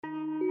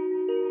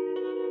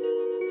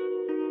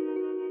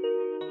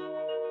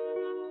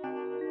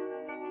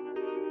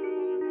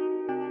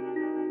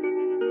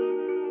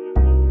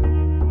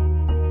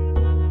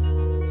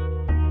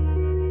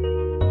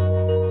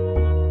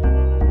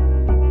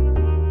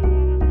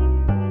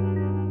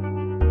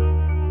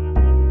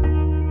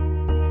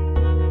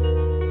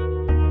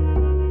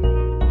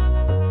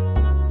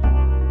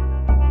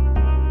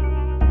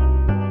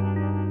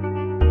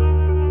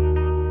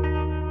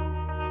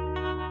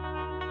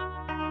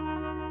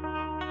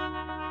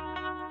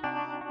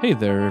Hey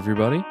there,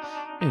 everybody.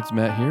 It's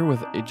Matt here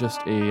with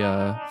just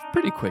a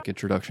pretty quick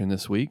introduction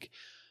this week.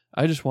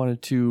 I just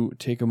wanted to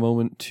take a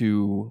moment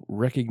to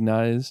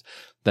recognize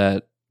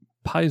that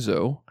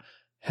Paizo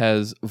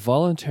has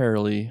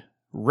voluntarily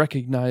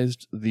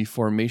recognized the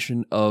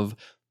formation of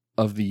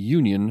the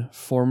union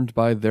formed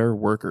by their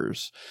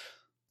workers.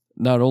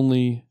 Not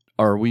only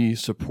are we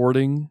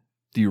supporting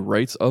the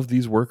rights of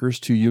these workers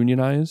to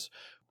unionize,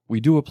 we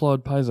do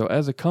applaud Paizo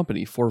as a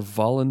company for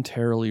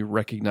voluntarily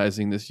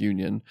recognizing this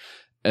union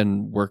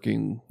and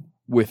working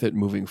with it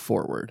moving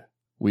forward.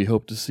 We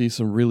hope to see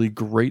some really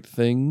great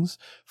things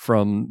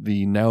from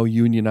the now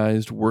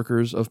unionized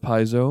workers of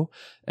Paizo,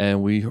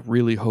 and we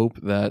really hope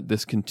that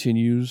this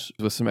continues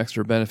with some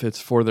extra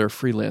benefits for their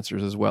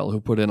freelancers as well,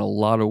 who put in a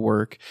lot of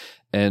work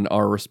and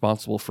are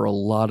responsible for a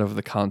lot of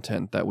the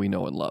content that we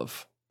know and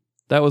love.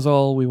 That was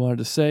all we wanted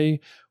to say.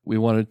 We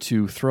wanted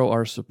to throw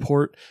our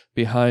support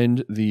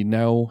behind the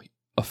now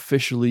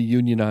officially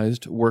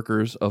unionized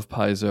workers of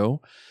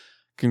Paizo.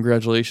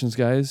 Congratulations,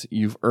 guys.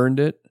 You've earned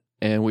it,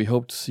 and we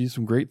hope to see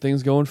some great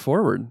things going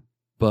forward.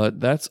 But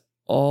that's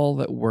all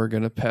that we're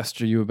going to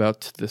pester you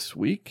about this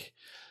week.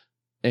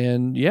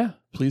 And yeah,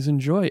 please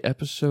enjoy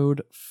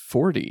episode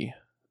 40,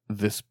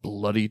 This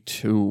Bloody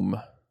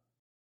Tomb.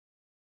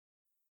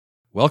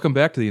 Welcome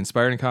back to the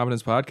Inspired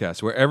Incompetence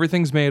Podcast, where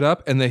everything's made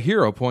up and the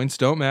hero points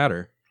don't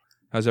matter.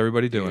 How's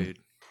everybody doing? Dude,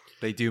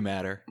 they do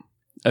matter.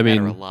 I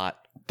mean, matter a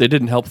lot. They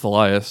didn't help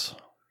Thalias.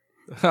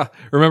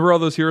 Remember all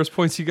those heroes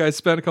points you guys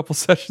spent a couple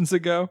sessions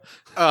ago?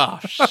 Oh,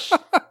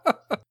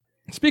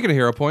 Speaking of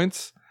hero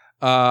points,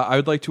 I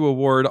would like to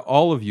award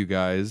all of you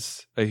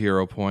guys a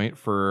hero point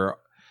for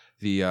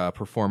the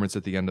performance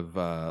at the end of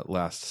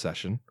last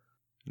session.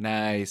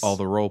 nice. All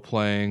the role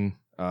playing,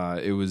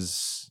 it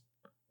was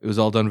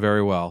all done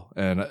very well,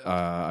 and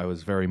I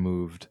was very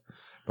moved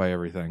by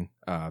everything.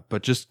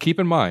 But just keep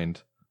in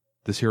mind,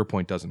 this hero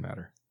point doesn't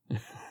matter.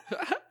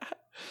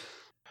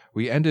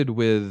 We ended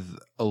with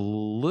a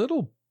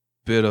little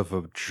bit of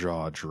a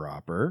jaw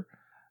dropper.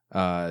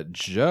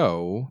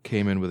 Joe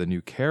came in with a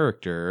new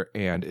character,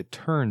 and it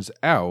turns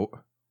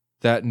out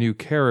that new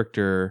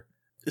character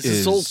It's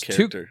his old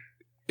character.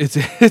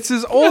 It's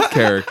his old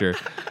character.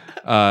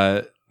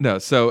 No,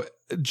 so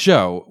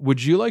Joe,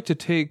 would you like to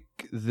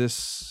take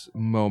this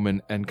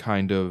moment and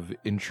kind of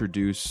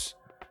introduce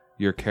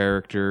your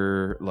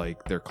character,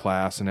 like their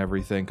class and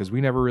everything? Because we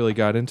never really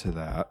got into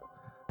that.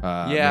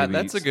 Yeah,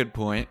 that's a good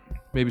point.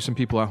 Maybe some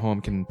people at home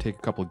can take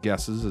a couple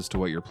guesses as to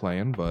what you're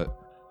playing, but...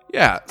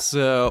 Yeah,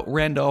 so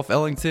Randolph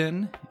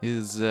Ellington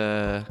is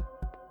a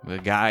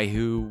guy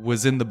who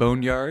was in the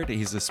Boneyard.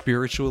 He's a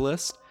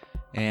spiritualist,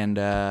 and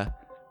I'm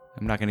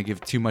not going to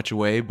give too much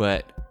away,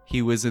 but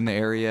he was in the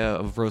area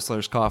of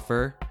Rosler's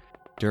Coffer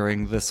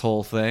during this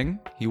whole thing.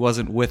 He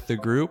wasn't with the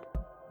group,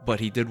 but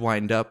he did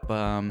wind up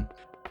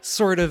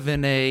sort of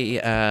in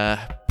a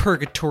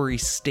purgatory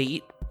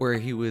state where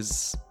he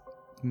was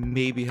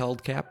maybe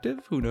held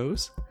captive, who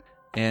knows?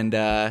 And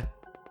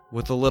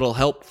with a little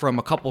help from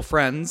a couple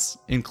friends,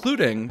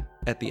 including,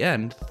 at the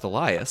end,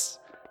 Thalias,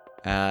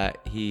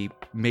 he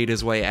made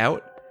his way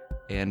out.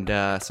 And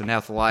so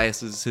now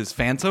Thalias is his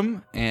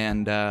phantom,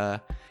 and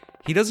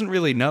he doesn't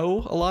really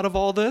know a lot of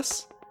all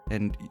this.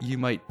 And you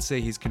might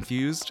say he's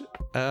confused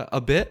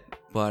a bit.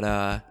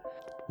 But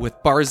with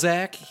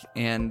Barzak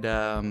and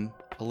a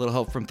little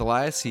help from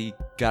Thalias, he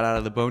got out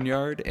of the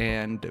Boneyard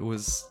and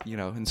was,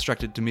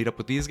 instructed to meet up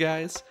with these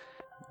guys.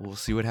 We'll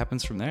see what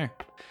happens from there.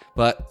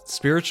 But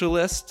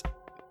spiritualist,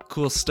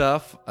 cool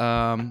stuff.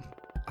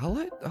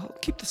 I'll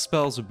keep the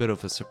spells a bit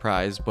of a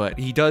surprise, but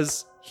he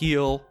does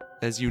heal,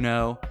 as you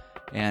know,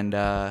 and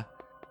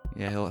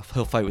he'll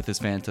fight with his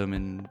phantom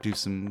and do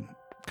some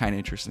kind of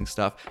interesting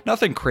stuff.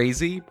 Nothing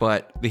crazy,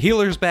 but the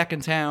healer's back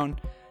in town.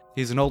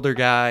 He's an older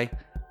guy.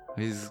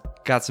 He's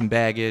got some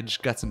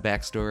baggage, got some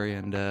backstory,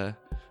 and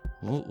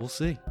we'll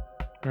see.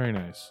 Very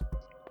nice.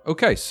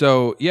 Okay,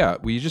 so yeah,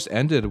 we just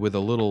ended with a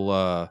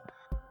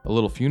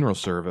little funeral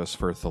service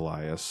for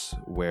Thalias,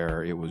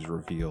 where it was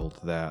revealed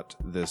that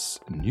this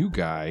new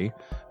guy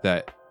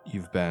that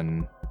you've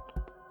been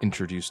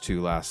introduced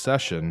to last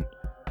session,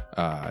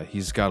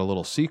 he's got a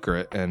little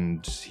secret,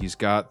 and he's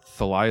got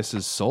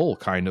Thalias's soul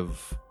kind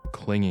of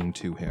clinging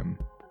to him.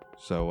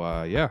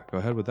 So yeah, go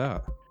ahead with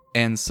that.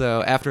 And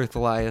so after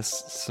Thalias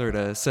sort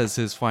of says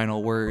his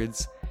final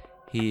words,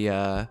 he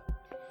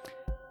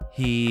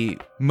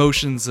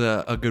motions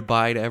a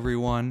goodbye to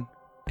everyone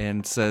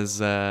and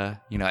says,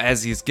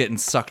 as he's getting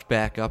sucked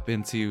back up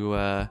into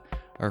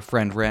our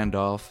friend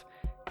Randolph,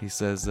 he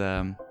says,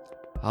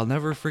 I'll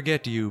never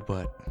forget you,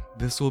 but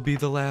this will be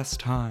the last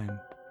time.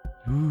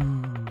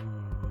 Ooh.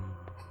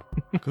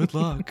 Good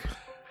luck.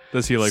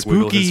 Does he Spooky.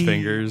 wiggle his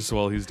fingers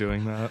while he's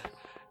doing that?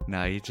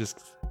 No, he just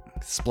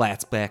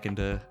splats back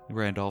into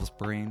Randolph's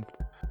brain.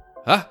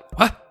 What?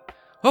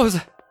 What was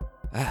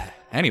that?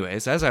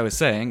 Anyways, as I was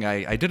saying,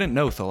 I didn't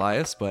know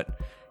Thalias, but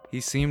he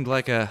seemed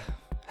like a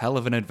hell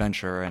of an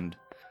adventurer, and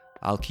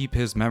I'll keep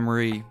his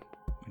memory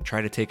and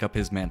try to take up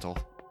his mantle.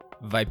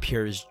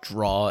 Viper's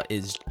jaw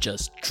is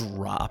just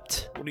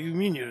dropped. What do you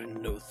mean you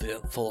didn't know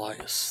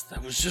Thalias?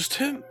 That was just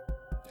him.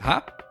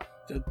 Huh?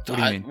 What do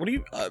you mean? What do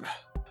you...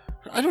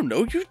 I don't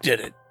know. You did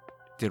it.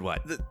 Did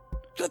what?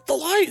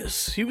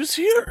 Thalias. He was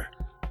here.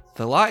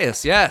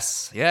 Thalias,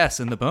 yes,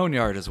 in the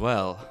boneyard as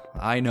well.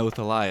 I know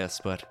Thalias,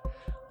 but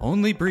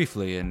only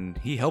briefly, and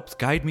he helped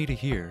guide me to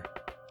here.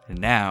 And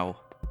now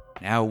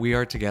we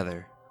are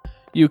together.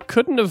 You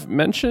couldn't have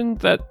mentioned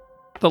that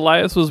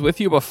Thalias was with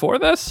you before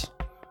this?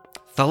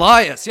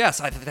 Thalias, yes,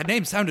 the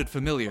name sounded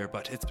familiar,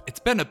 but it's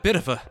been a bit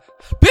of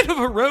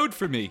a road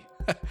for me.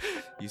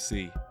 You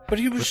see, But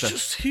he was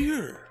just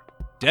here.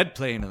 dead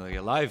plane and the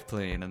alive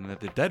plane, and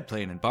the dead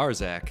plane in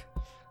Barzak.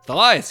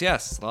 Thalias,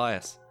 yes,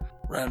 Thalias.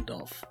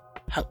 Randolph,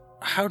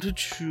 how did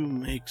you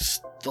make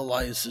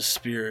Thalias'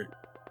 spirit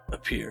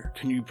appear?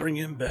 Can you bring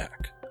him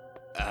back?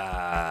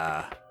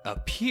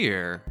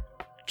 Appear?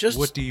 Just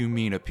What do you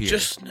mean appear?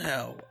 Just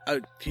now,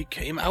 he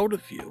came out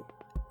of you.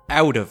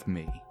 Out of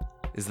me.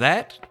 Is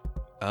that?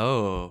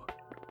 Oh.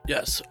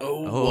 Yes.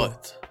 Oh.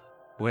 What?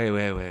 Wait.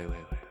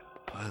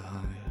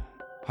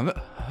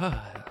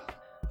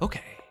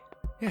 Okay.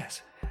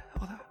 Yes.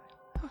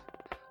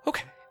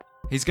 Okay.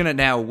 He's gonna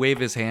now wave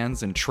his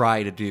hands and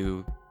try to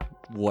do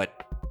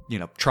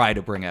try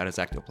to bring out his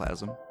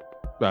ectoplasm.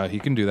 He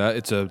can do that.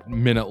 It's a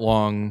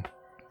minute-long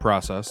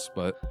process,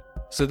 but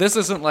So this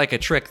isn't like a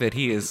trick that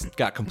he has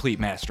got complete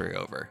mastery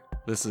over.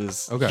 This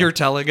is, Okay. You're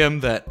telling him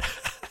that,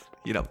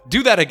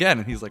 do that again.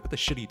 And he's like, what the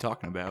shit are you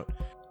talking about?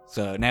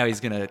 So now he's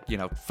gonna,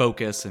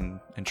 focus and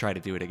try to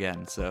do it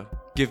again. So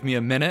give me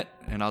a minute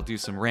and I'll do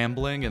some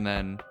rambling and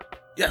then...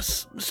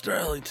 Yes, Mr.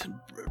 Ellington,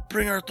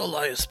 bring our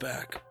Thalias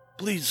back.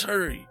 Please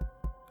hurry.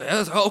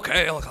 Yes,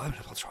 okay, I'll try.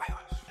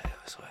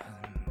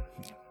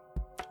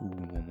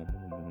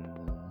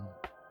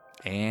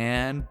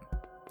 And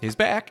he's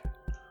back.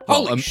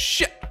 Well, Holy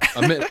shit!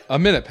 a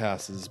minute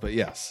passes, but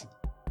yes.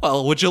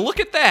 Well, would you look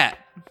at that?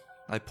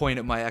 I point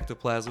at my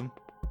ectoplasm.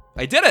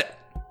 I did it!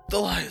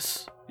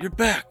 Thalias, you're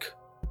back.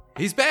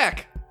 He's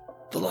back!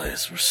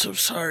 Thalias, we're so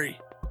sorry.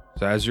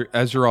 So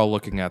as you're all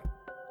looking at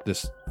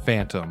this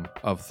phantom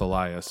of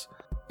Thalias,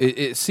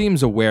 it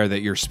seems aware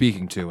that you're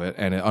speaking to it,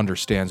 and it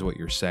understands what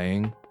you're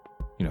saying.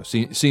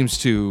 Seems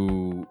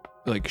to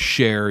like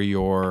share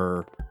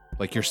your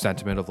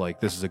sentiment of like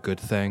this is a good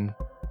thing,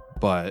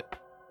 but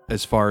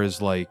as far as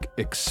like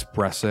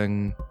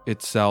expressing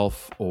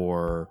itself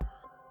or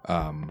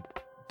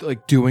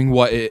like doing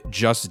what it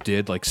just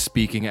did, like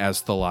speaking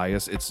as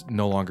Thalias, it's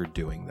no longer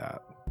doing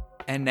that.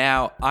 And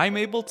now I'm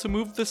able to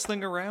move this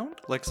thing around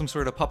like some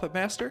sort of puppet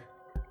master?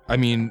 I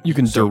mean, You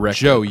can so direct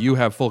Joe, it. you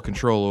have full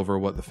control over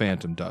what the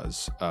Phantom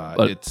does.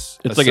 But It's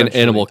It's like an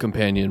essentially- animal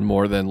companion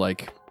more than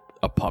like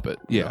a puppet.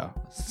 Yeah.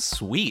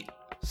 Sweet.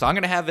 So I'm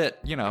going to have it,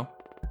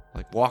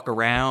 like walk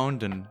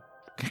around and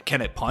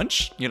can it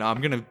punch?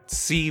 I'm going to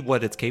see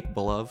what it's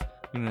capable of.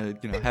 I'm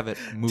going to, have it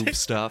move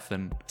stuff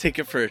and Take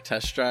it for a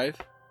test drive.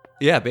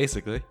 yeah,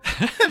 basically.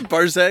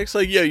 Barzak's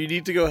like, yo, you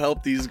need to go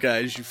help these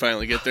guys. You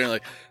finally get there and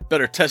like,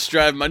 better test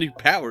drive my new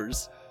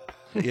powers.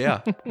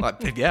 Yeah.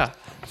 Yeah.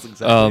 That's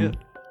exactly it.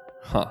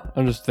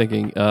 I'm just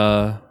thinking,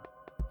 I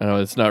know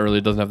it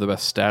doesn't have the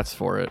best stats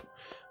for it,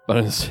 but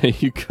I'm just saying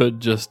you could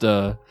just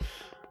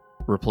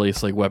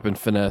replace like weapon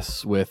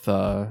finesse with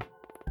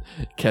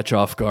catch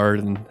off guard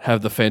and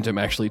have the Phantom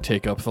actually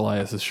take up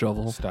Thalias'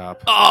 shovel.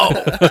 Stop.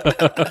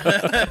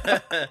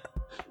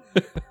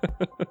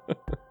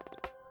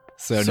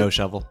 So no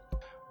shovel.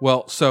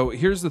 Well, so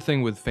here's the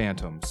thing with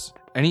Phantoms.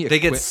 They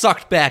get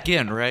sucked back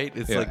in, right?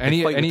 It's Yeah, like any-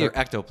 they fight any- with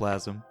their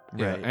ectoplasm.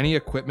 Yeah, Right. any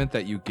equipment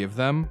that you give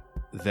them,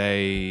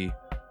 they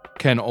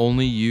can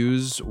only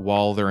use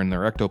while they're in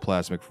their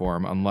ectoplasmic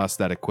form unless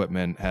that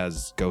equipment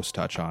has ghost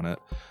touch on it.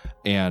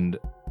 And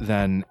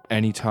then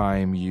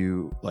anytime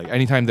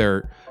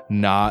they're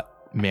not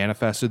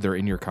manifested, they're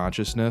in your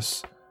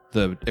consciousness,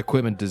 the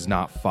equipment does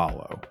not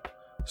follow.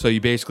 So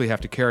you basically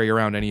have to carry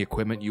around any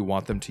equipment you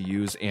want them to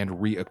use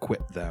and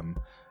re-equip them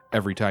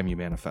every time you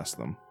manifest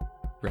them.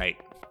 Right.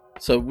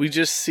 So we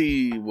just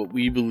see what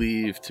we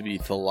believe to be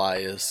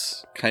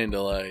Thalias kind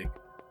of like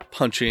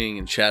punching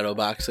and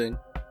shadowboxing.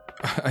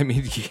 I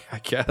mean, yeah, I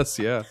guess,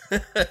 yeah.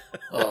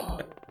 Oh,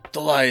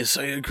 Thalias,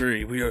 I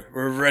agree. We're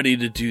ready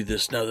to do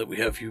this now that we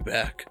have you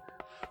back.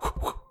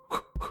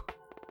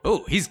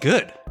 Oh, he's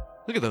good.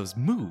 Look at those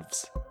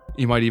moves.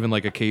 You might even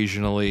like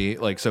occasionally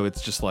so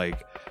it's just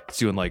like it's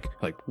doing like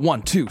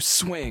 1, 2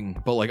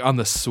 swing, but like on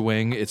the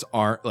swing its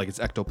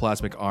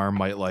ectoplasmic arm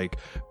might like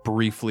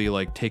briefly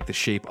like take the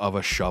shape of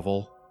a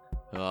shovel.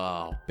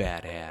 Oh,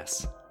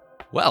 badass.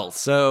 Well,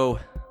 so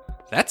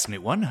that's a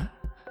new one.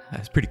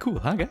 That's pretty cool,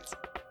 huh,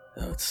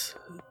 guys?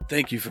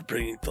 Thank you for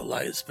bringing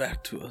Thalias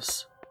back to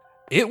us.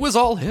 It was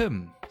all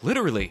him.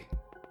 Literally.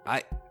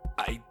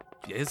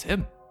 It's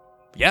him.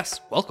 Yes,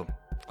 welcome.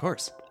 Of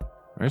course. All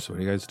right, so what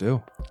do you guys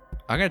do?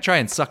 I'm going to try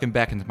and suck him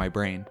back into my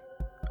brain.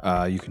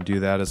 You can do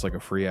that as like a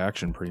free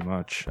action pretty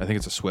much. I think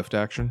it's a swift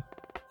action.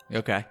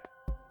 Okay.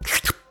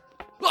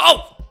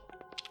 Oh!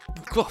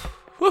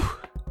 Whew.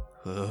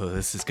 Oh,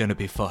 this is going to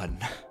be fun.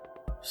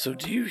 So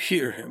do you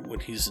hear him when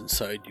he's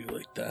inside you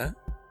like that?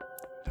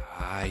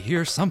 I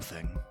hear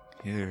something.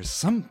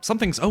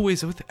 Something's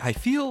always with. I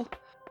feel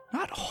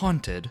not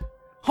haunted.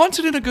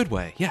 Haunted in a good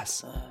way,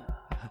 yes.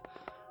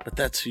 But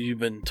that's who you've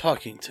been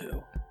talking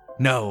to.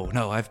 No,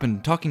 I've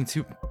been talking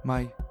to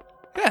my.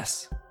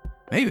 Yes,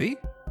 maybe.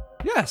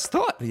 Yes,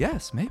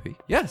 yes, maybe.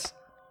 Yes.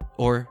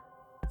 Or.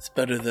 It's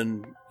better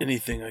than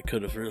anything I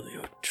could have really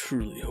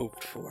truly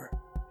hoped for.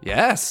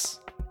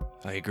 Yes,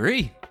 I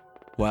agree.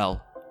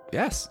 Well,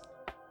 yes.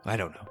 I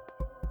don't know.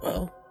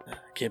 Well, I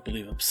can't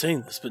believe I'm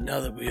saying this, but now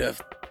that we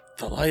have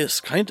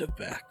Thalias kind of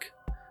back,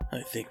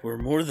 I think we're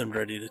more than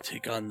ready to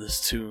take on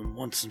this tomb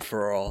once and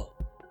for all.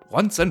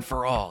 Once and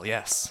for all,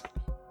 yes.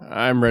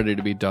 I'm ready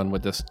to be done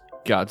with this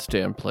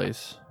goddamn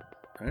place.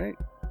 Alright.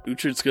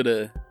 Uhtred's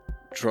gonna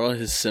draw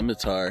his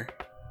scimitar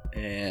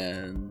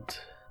and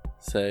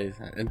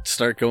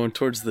start going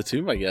towards the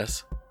tomb, I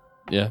guess.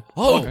 Yeah.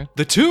 Oh, Okay.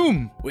 the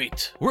tomb!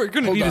 Wait. We're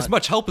gonna Hold need on. as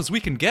much help as we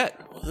can get.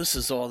 Well, this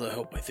is all the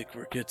help I think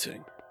we're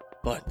getting.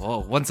 But Oh,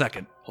 1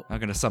 second. I'm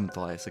gonna summon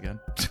Thalias again.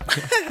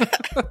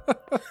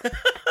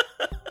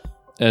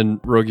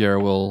 And Rogier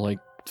will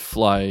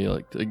fly,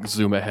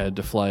 zoom ahead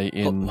to fly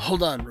in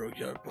hold on,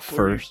 Rogyar. Before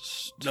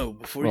first.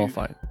 before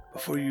Fine.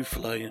 Before you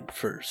fly in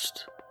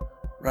first,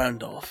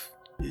 Randolph,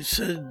 you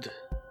said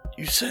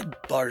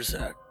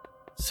Barzak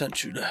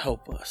sent you to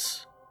help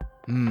us.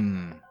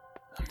 Hmm.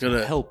 I'm To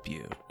gonna help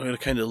you. I'm gonna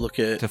kind of look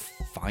at. To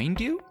find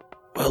you?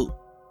 Well,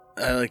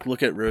 I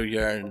look at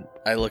Rogyar and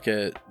I look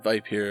at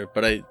Viper,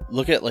 but I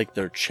look at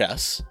their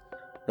chests,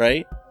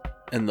 right,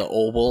 and the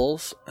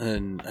obols,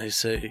 and I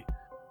say,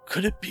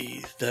 could it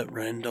be that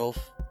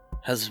Randolph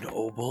has an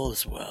obol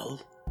as well?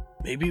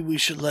 Maybe we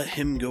should let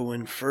him go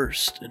in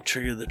first and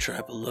trigger the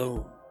trap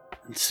alone,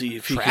 and see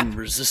if he can Trap?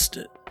 resist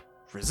it.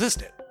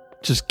 Resist it.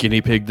 Just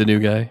guinea pig the new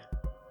guy.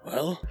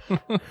 Well,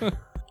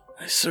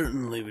 I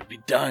certainly would be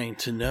dying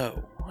to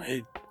know.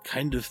 I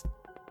kind of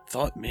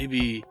thought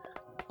maybe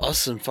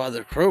us and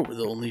Father Crow were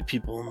the only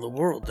people in the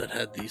world that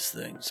had these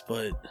things,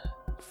 but...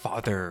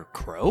 Father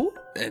Crow?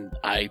 And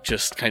I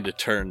just kind of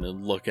turn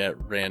and look at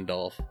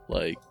Randolph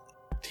like,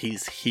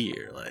 he's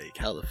here. Like,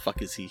 how the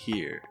fuck is he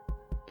here?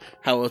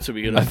 How else are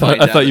we gonna find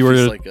out if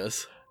he's like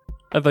us?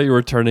 I thought you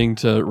were turning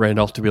to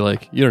Randolph to be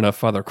like, you don't have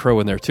Father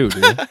Crow in there too, do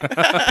you?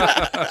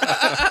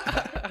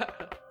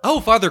 Oh,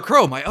 Father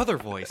Crow, my other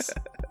voice.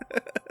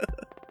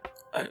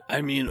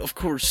 I mean, of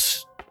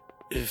course,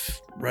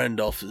 if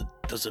Randolph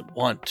doesn't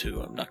want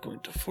to, I'm not going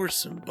to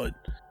force him, but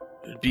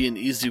it'd be an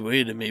easy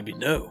way to maybe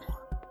know.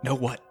 Know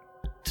what?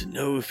 To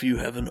know if you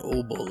have an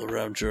obol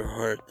around your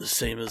heart, the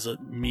same as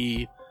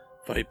me,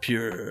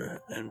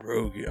 Viper, and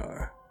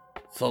Rogyar.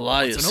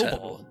 Thalias What's an had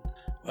obol? one.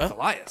 Well,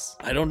 Thalias.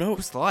 I don't know.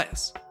 Who's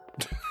Thalias?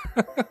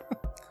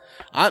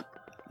 I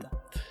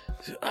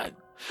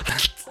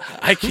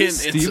can't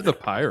Who's answer. Steve the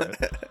pirate?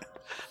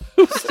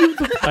 Steve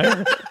the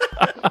pirate.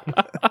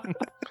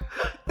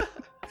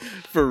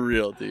 For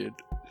real, dude.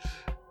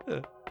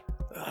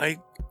 I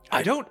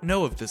don't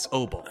know of this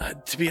obol,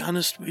 To be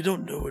honest, we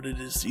don't know what it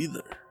is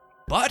either.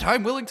 but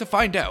I'm willing to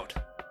find out.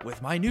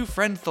 With my new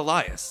friend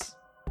Thalias,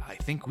 I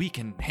think we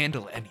can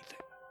handle anything.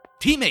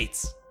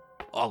 Teammates!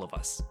 All of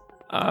us.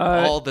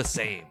 All the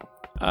same.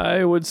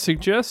 I would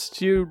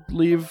suggest you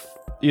leave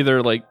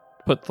either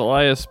put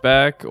Thalias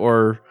back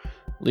or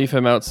leave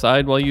him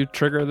outside while you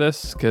trigger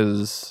this,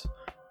 because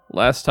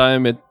last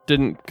time it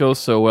didn't go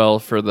so well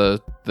for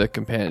the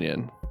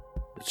companion.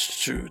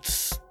 It's true.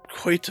 It's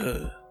quite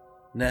a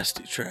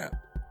nasty trap.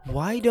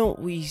 Why don't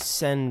we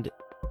send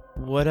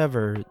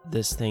whatever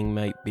this thing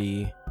might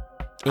be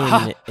in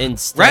Aha!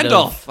 instead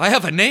Randolph, I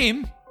have a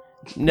name.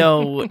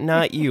 No,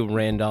 not you,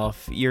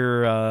 Randolph.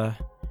 Your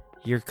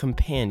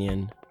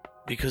companion.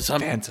 Because I'm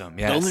Phantom,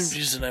 the only yes.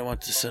 reason I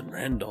want to send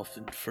Randolph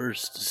in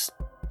first is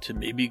to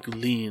maybe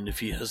glean if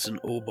he has an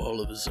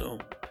obol of his own.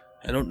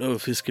 I don't know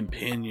if his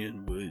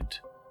companion would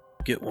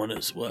get one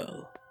as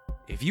well.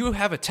 If you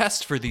have a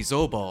test for these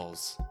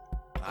obols,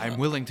 I'm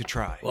willing to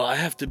try. Well, I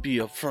have to be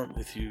upfront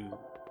with you,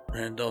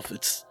 Randolph.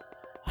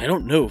 I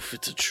don't know if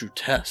it's a true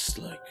test.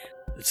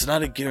 It's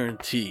not a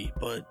guarantee,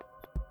 but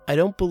I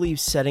don't believe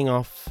setting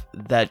off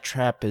that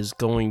trap is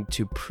going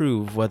to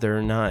prove whether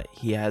or not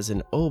he has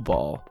an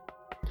obol.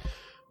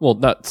 Well,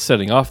 not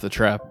setting off the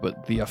trap,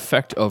 but the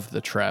effect of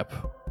the trap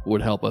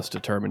would help us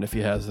determine if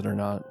he has it or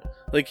not.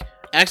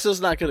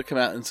 Axel's not going to come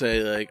out and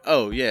say,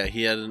 oh, yeah,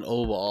 he had an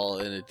obol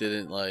and it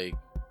didn't,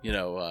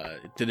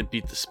 it didn't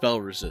beat the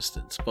spell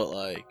resistance.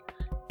 But,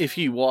 if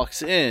he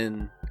walks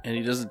in and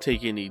he doesn't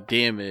take any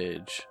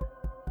damage,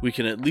 we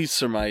can at least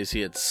surmise he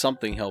had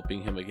something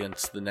helping him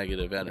against the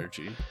negative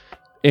energy.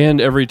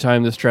 And every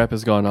time this trap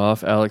has gone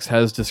off, Alex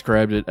has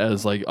described it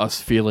as us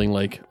feeling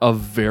a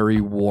very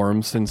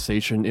warm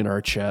sensation in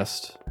our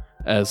chest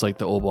as the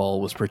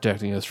obol was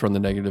protecting us from the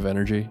negative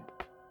energy.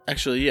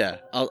 Actually, yeah,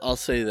 I'll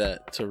say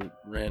that to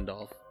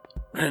Randolph.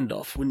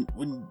 Randolph, when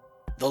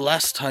the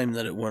last time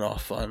that it went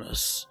off on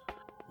us,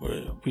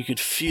 where we could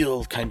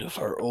feel kind of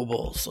our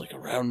obols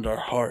around our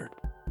heart,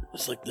 it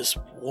was this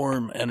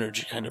warm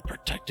energy kind of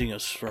protecting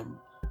us from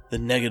the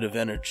negative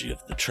energy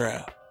of the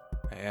trap.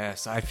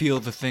 Yes, I feel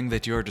the thing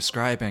that you're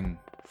describing.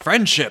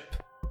 Friendship.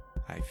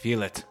 I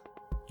feel it.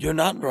 You're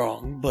not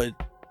wrong, but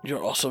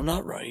you're also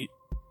not right.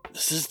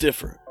 This is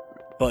different,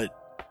 but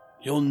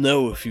you'll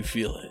know if you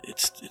feel it.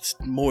 It's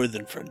more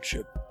than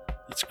friendship.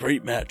 It's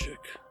great magic.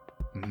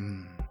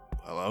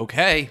 Well,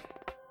 okay.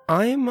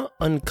 I'm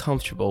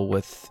uncomfortable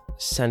with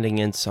sending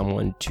in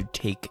someone to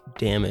take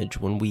damage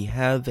when we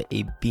have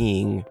a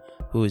being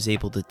who is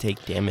able to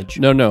take damage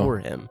No. for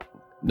him.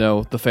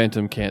 No, the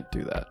Phantom can't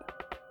do that.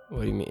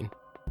 What do you mean?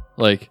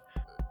 Like,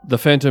 the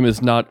Phantom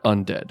is not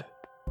undead.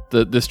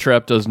 This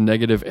trap does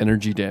negative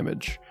energy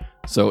damage.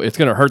 So it's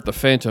going to hurt the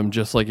Phantom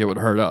just like it would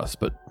hurt us,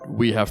 but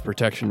we have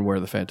protection where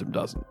the Phantom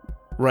doesn't.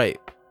 Right.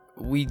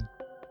 We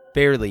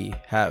barely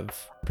have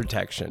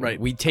protection. Right.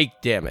 We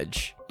take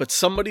damage. But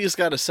somebody's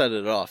got to set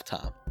it off,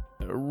 Tom.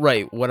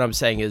 Right. What I'm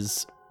saying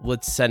is,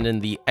 let's send in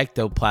the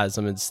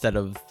ectoplasm instead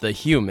of the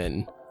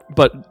human.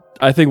 But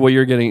I think what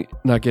you're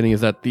not getting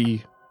is that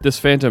this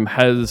Phantom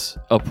has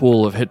a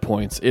pool of hit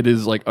points. It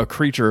is like a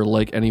creature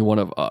like any one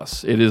of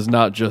us. It is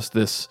not just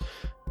this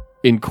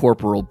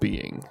incorporeal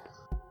being.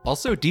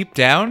 Also, deep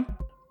down,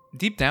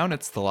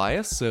 it's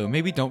Thalias, so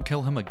maybe don't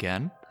kill him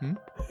again.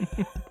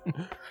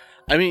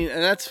 I mean,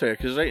 and that's fair,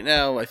 because right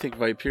now I think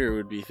Viper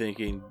would be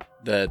thinking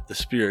that the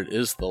spirit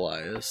is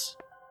Thalias.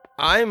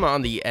 I'm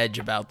on the edge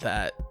about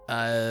that.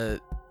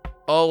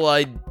 All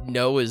I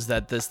know is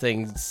that this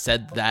thing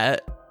said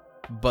that,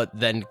 but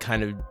then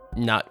kind of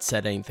not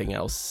said anything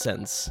else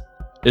since.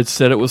 It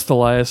said it was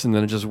Thalias, and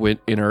then it just went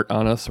inert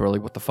on us. We're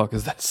like, what the fuck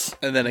is this?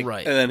 And then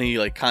Right. and then he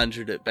like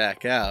conjured it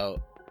back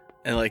out.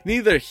 And like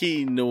neither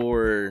he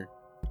nor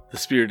the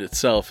spirit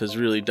itself has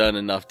really done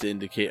enough to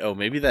indicate, oh,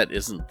 maybe that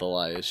isn't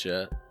Thalias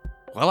yet.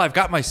 Well, I've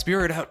got my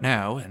spirit out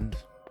now, and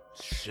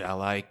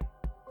shall I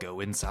go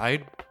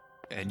inside?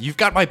 And you've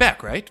got my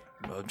back, right?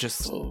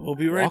 Just We'll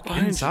be right walk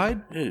behind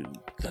inside? you. Yeah,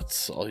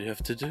 that's all you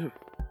have to do.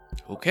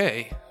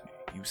 Okay.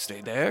 You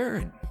stay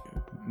there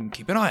and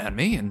keep an eye on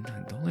me, and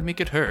don't let me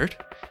get hurt.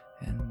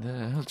 And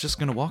I'm just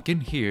gonna walk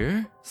in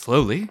here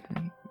slowly,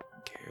 and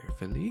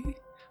carefully.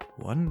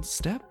 One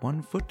step,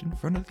 1 foot in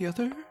front of the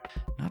other,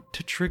 not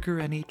to trigger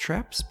any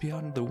traps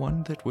beyond the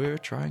one that we're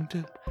trying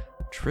to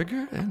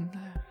trigger, and...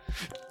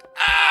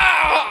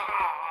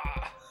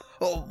 Ah!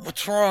 Oh,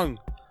 what's wrong?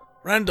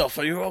 Randolph,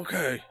 are you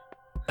okay?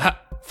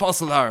 False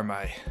alarm,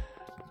 I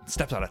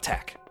stepped on a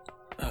tack.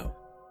 Oh.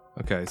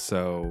 Okay,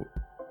 so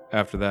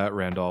after that,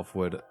 Randolph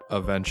would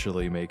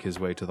eventually make his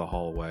way to the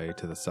hallway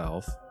to the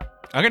south.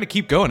 I'm gonna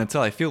keep going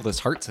until I feel this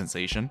heart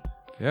sensation.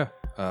 Yeah.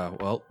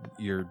 Well,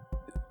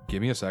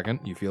 give me a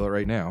second. You feel it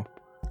right now.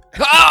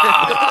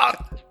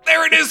 Ah!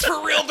 There it is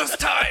for real this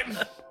time!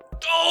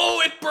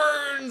 Oh, it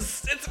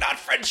burns! It's not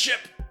friendship!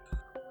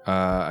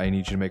 I need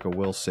you to make a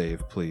will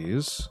save,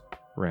 please,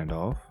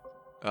 Randolph.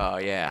 Oh,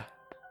 yeah.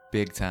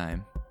 Big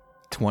time.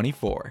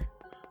 24.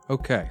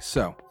 Okay,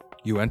 so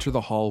you enter the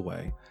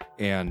hallway,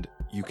 and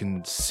you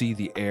can see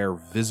the air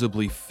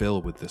visibly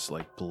fill with this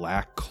like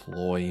black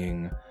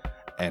cloying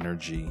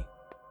energy,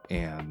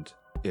 and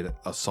it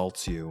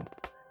assaults you,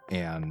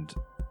 and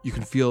you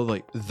can feel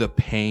like the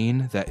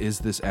pain that is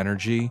this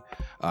energy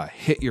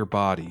hit your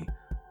body,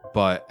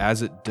 but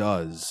as it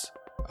does,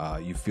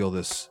 you feel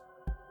this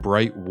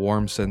bright,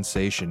 warm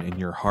sensation in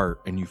your heart,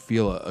 and you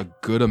feel a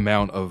good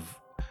amount of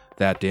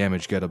that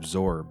damage get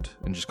absorbed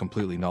and just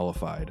completely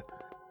nullified.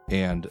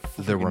 And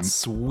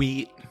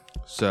Sweet.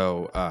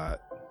 so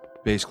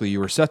basically you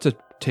were set to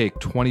take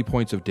 20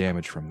 points of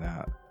damage from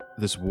that.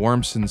 This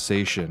warm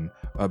sensation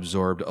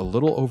absorbed a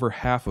little over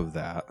half of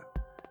that,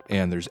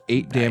 and there's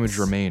 8 damage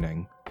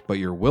remaining, but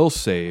your will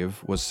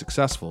save was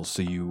successful,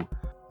 so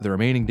the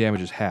remaining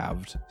damage is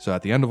halved. So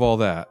at the end of all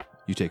that,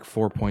 you take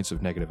 4 points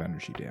of negative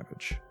energy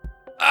damage.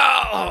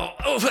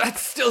 Oh, that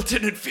still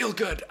didn't feel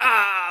good.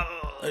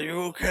 Oh, Are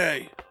you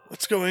okay?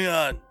 What's going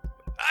on?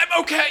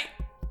 I'm okay.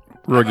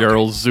 Rogar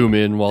will zoom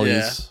in while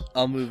he's...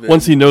 I'll move in.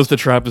 Once he knows the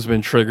trap has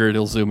been triggered,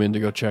 he'll zoom in to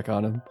go check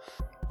on him.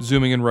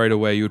 Zooming in right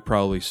away, you would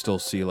probably still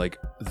see like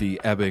the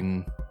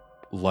ebbing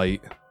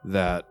light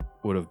that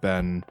would have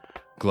been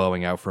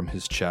glowing out from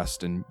his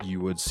chest, and you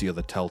would see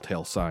the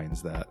telltale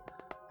signs that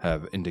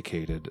have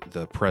indicated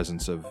the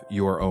presence of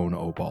your own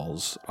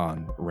O-balls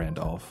on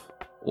Randolph.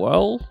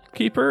 Well,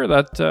 Keeper,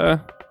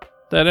 that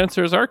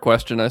answers our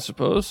question, I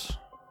suppose.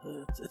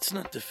 It's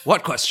not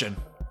What question?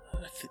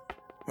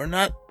 We're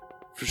not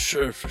for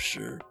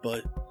sure,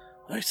 but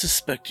I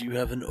suspect you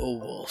have an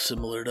oval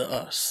similar to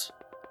us.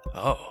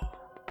 Oh,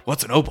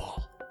 what's an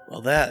O-ball?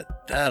 Well, that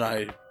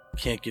I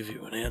can't give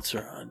you an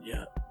answer on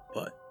yet,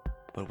 but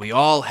But we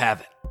all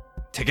have it.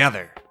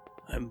 Together.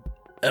 I'm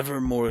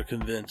ever more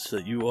convinced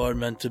that you are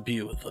meant to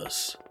be with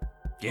us.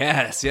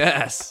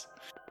 Yes.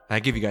 I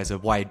give you guys a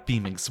wide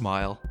beaming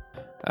smile.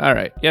 All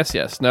right.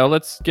 Yes. Now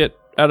let's get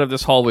out of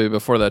this hallway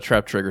before that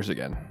trap triggers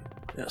again.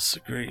 Yes,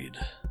 agreed.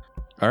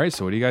 All right,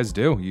 so what do you guys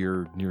do?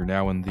 You're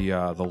now in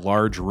the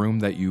large room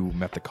that you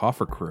met the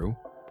coffer crew.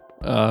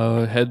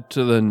 Head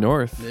to the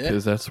north, Yeah.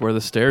 because that's where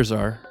the stairs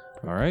are.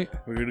 All right.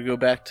 We're gonna go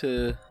back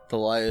to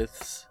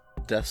Goliath's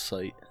death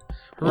site.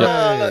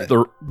 Hooray.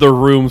 The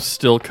room's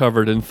still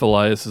covered in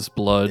Thalias's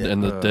blood Yeah.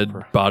 and the dead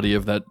body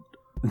of that.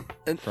 And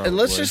let's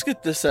Probably. just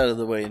get this out of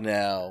the way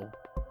now.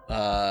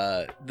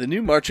 The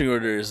new marching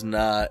order is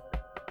not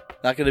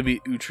going to be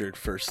Uhtred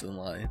first in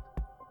line.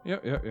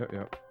 Yep.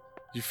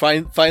 You're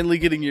finally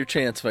getting your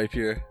chance,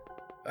 Viper.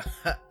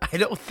 I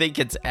don't think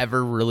it's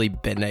ever really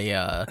been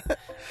a.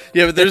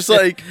 Yeah, but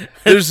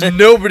there's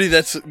nobody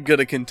that's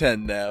gonna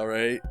contend now,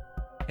 right?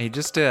 Hey,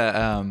 just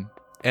to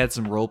add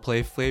some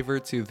roleplay flavor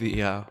to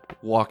the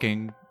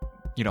walking,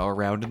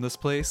 around in this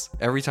place.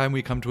 Every time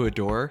we come to a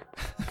door,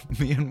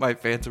 me and my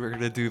phantom are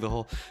gonna do the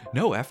whole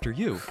 "No, after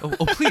you."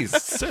 Oh please,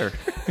 sir.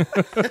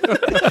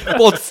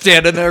 Both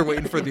standing there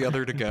waiting for the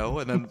other to go,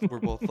 and then we're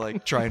both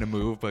like trying to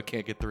move but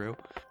can't get through.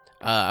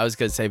 I was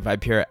gonna say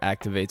Vipera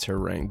activates her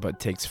ring, but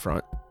takes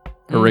front.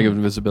 A ring of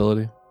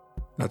invisibility.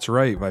 That's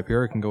right.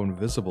 Vipera can go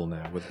invisible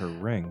now with her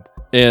ring.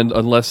 And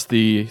unless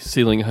the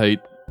ceiling height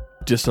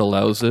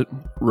disallows it,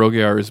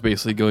 Rogiar is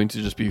basically going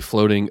to just be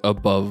floating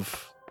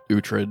above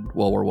Uhtred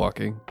while we're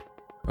walking.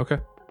 Okay.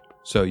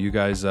 So you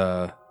guys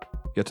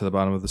get to the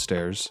bottom of the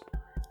stairs.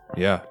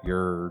 Yeah,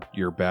 you're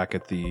back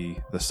at the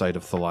site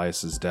of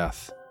Thalias's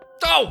death.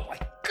 Oh my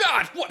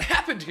God! What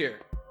happened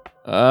here?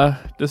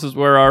 This is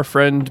where our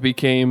friend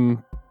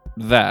became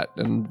that,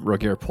 and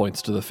Rogiar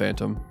points to the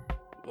phantom.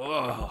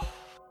 Oh,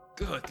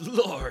 good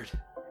Lord!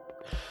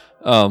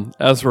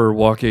 As we're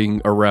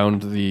walking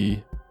around the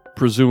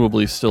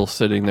presumably still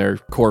sitting there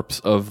corpse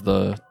of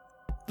the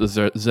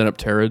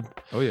Zenopterid,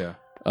 Oh yeah.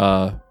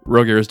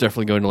 Rogier is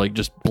definitely going to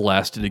just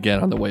blast it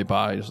again on the way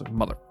by. Just like,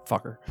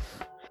 motherfucker.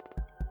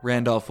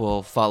 Randolph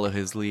will follow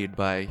his lead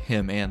by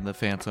him and the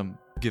Phantom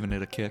giving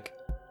it a kick.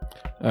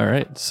 All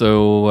right,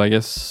 so I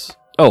guess.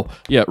 Oh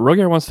yeah,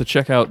 Rogier wants to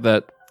check out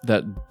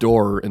that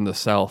door in the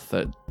south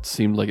that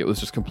seemed like it was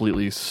just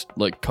completely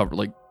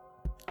covered.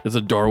 It's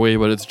a doorway,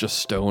 but it's just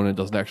stone. It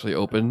doesn't actually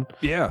open.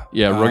 Yeah.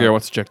 Yeah, Rogier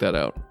wants to check that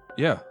out.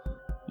 Yeah.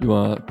 You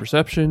want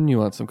perception? You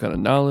want some kind of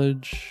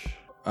knowledge?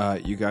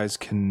 You guys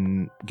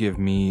can give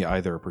me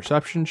either a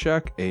perception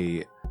check,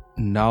 a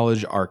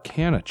knowledge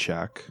arcana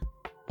check,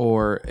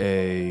 or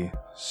a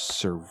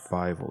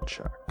survival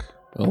check.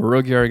 Well,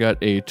 Rogier got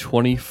a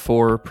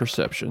 24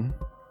 perception.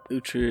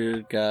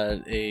 Uhtred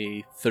got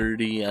a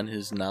 30 on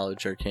his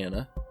knowledge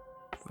arcana.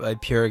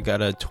 Vipera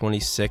got a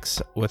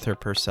 26 with her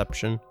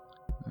perception.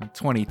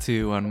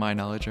 22 on my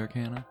knowledge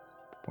arcana.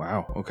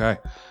 Wow. Okay.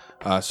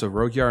 So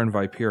Rogiar and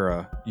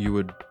Vipera, you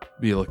would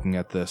be looking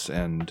at this,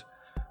 and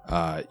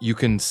you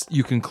can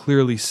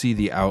clearly see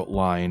the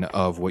outline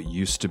of what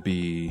used to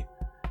be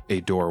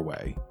a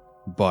doorway,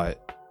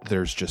 but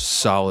there's just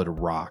solid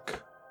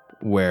rock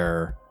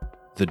where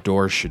the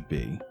door should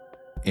be,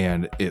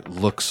 and it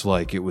looks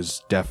like it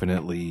was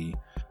definitely.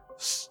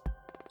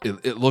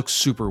 It looks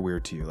super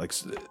weird to you. Like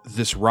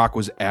this rock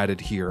was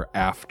added here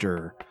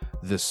after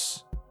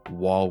this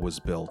wall was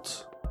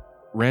built.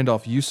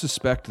 Randolph, you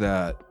suspect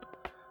that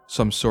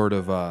some sort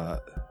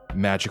of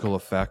magical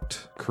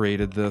effect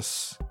created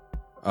this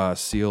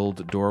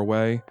sealed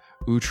doorway.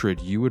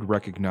 Uhtred, you would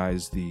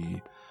recognize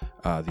the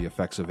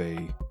effects of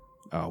a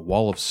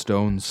wall of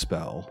stone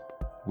spell,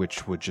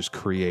 which would just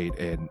create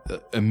an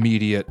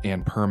immediate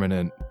and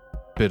permanent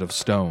bit of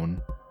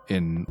stone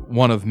in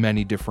one of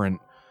many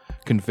different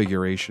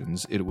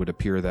configurations. It would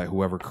appear that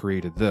whoever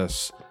created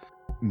this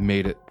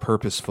made it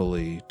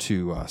purposefully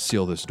to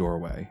seal this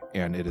doorway,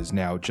 and it is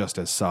now just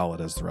as solid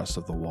as the rest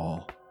of the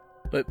wall.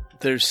 But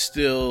there's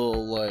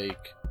still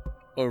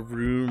a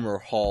room or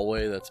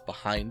hallway that's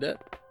behind it,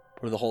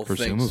 where the whole thing's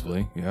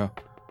Presumably, yeah.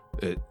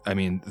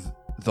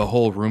 The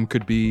whole room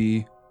could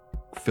be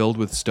filled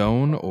with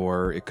stone,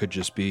 or it could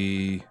just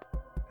be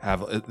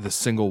have the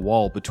single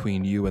wall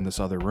between you and this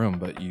other room,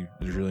 but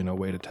there's really no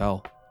way to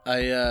tell.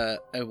 I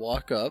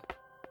walk up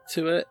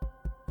to it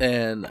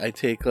and I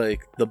take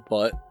the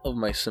butt of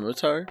my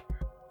scimitar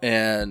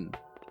and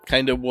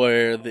kind of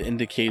where the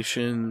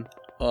indication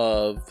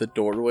of the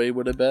doorway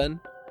would have been,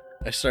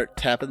 I start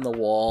tapping the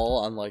wall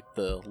on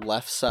the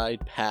left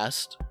side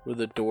past where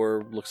the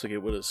door looks like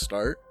it would have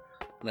start,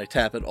 and I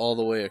tap it all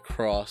the way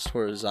across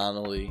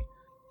horizontally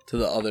to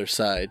the other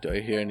side. Do I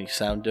hear any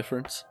sound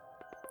difference?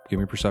 Give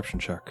me a perception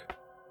check.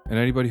 And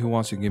anybody who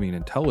wants to give me an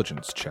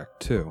intelligence check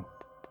too,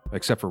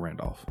 except for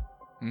Randolph.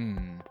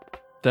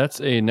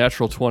 That's a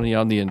natural 20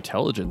 on the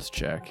intelligence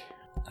check.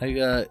 I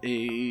got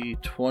a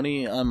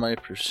 20 on my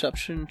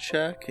perception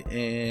check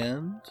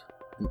and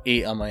an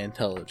 8 on my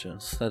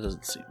intelligence. That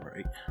doesn't seem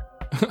right.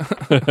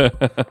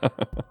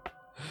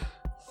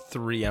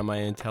 3 on my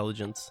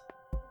intelligence.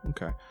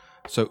 Okay.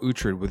 So,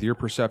 Uhtred, with your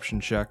perception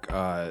check,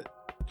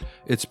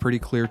 it's pretty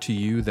clear to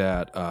you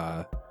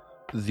that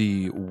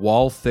the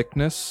wall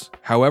thickness,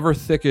 however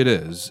thick it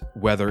is,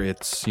 whether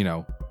it's,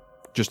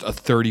 just a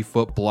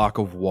 30-foot block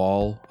of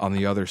wall on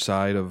the other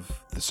side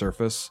of the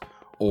surface,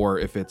 or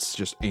if it's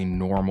just a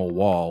normal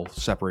wall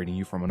separating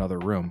you from another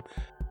room,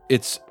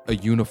 it's a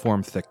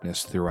uniform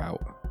thickness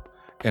throughout.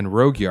 And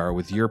Rogiar,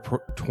 with your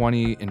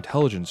 20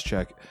 intelligence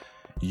check,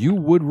 you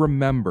would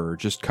remember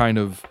just kind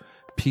of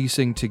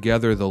piecing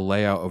together the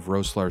layout of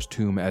Roslar's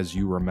tomb as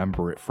you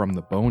remember it from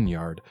the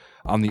boneyard,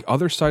 on the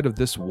other side of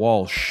this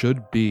wall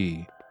should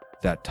be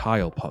that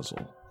tile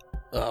puzzle.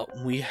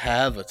 We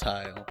have a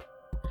tile.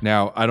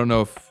 Now, I don't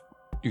know if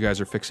you guys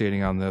are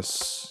fixating on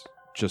this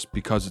just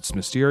because it's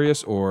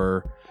mysterious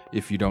or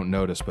if you don't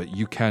notice, but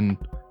you can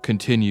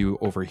continue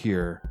over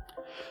here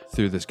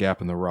through this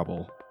gap in the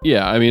rubble.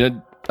 Yeah, I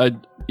mean,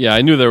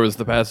 I knew there was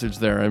the passage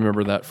there. I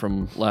remember that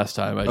from last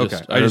time. I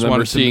just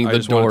remember seeing the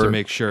door. Wanted to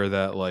make sure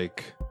that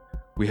like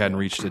we hadn't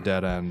reached a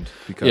dead end.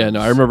 Because yeah, no,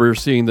 I remember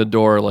seeing the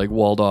door like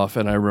walled off,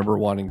 and I remember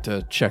wanting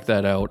to check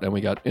that out, and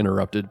we got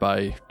interrupted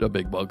by a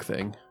big bug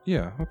thing.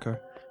 Yeah. Okay.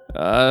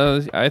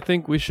 I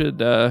think we should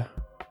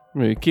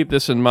maybe keep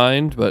this in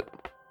mind, but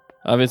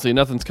obviously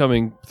nothing's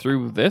coming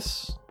through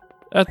this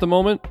at the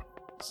moment,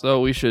 so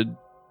we should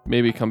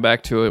maybe come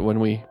back to it when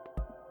we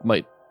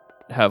might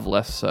have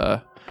less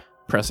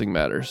pressing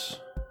matters.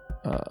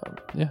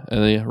 And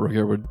then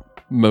Rogier would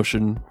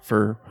motion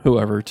for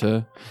whoever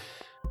to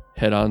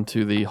head on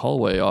to the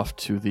hallway off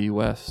to the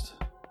west.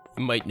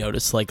 You might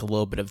notice like a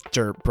little bit of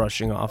dirt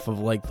brushing off of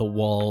like the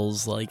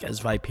walls, like as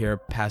Viper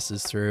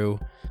passes through.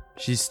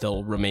 She's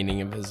still remaining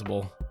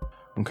invisible.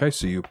 Okay,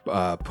 so you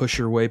push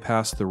your way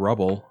past the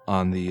rubble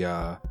on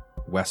the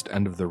west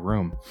end of the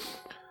room,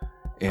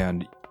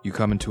 and you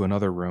come into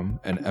another room,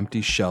 and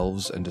empty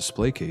shelves and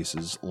display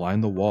cases line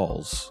the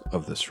walls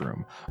of this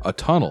room. A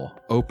tunnel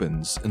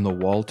opens in the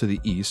wall to the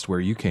east where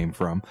you came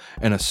from,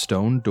 and a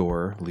stone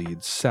door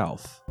leads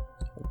south.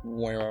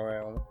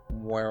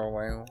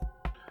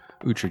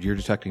 Uhtred, you're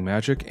detecting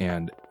magic,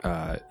 and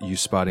you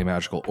spot a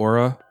magical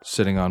aura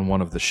sitting on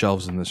one of the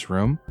shelves in this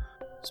room.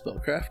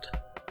 Spellcraft?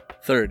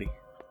 30.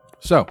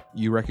 So,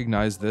 you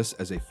recognize this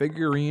as a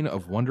figurine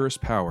of wondrous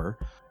power.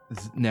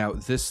 Now,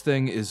 this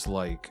thing is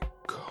like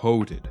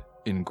coated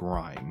in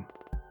grime.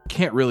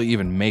 Can't really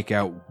even make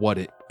out what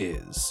it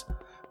is.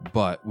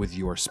 But with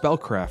your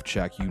spellcraft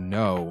check, you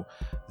know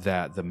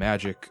that the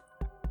magic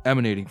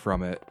emanating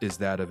from it is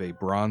that of a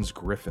bronze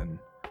griffin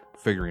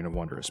figurine of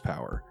wondrous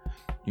power.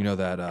 You know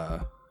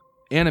that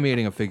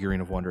animating a figurine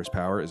of wondrous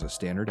power is a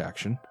standard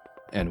action.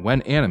 And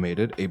when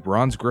animated, a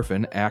bronze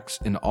griffin acts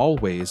in all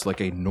ways like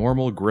a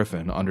normal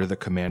griffin under the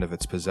command of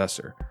its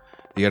possessor.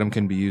 The item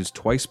can be used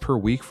twice per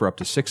week for up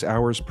to 6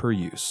 hours per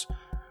use.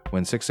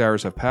 When 6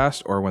 hours have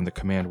passed, or when the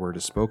command word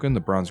is spoken, the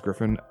bronze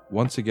griffin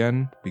once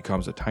again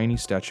becomes a tiny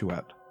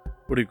statuette.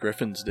 What do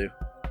griffins do?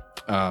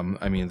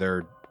 I mean,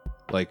 they're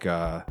like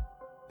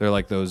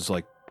those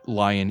like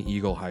lion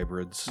eagle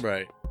hybrids.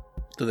 Right.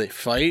 Do they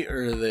fight,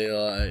 or are they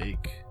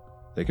like...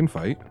 They can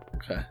fight.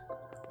 Okay.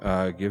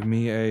 Give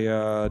me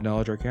a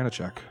knowledge arcana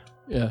check.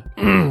 Yeah.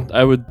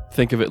 I would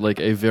think of it like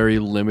a very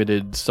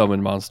limited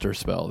summon monster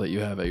spell that you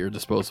have at your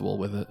disposal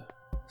with it.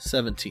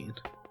 17.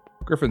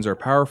 Griffins are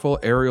powerful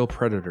aerial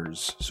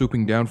predators,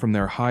 swooping down from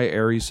their high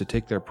eyries to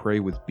take their prey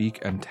with beak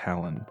and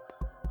talon.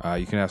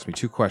 You can ask me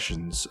 2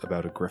 questions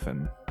about a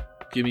griffin.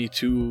 Give me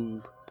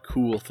 2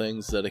 cool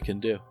things that it can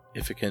do,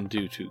 if it can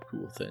do 2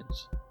 cool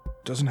things.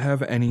 Doesn't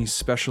have any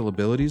special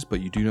abilities,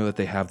 but you do know that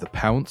they have the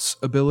pounce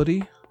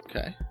ability.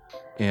 Okay.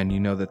 And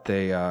you know that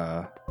they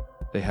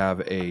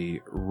have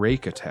a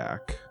rake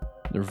attack.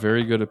 They're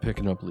very good at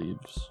picking up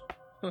leaves.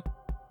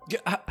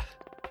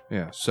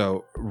 Yeah,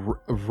 so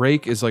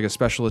rake is like a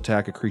special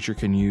attack a creature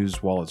can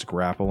use while it's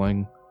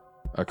grappling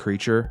a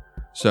creature.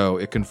 So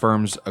it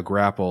confirms a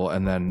grapple,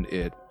 and then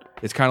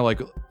it's kind of like,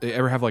 you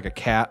ever have like a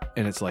cat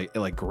and it's like it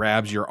like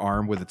grabs your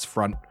arm with its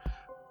front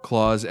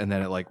claws, and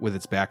then it like with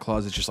its back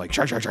claws it's just like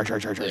char.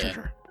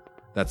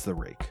 That's the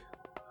rake.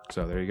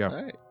 So there you go.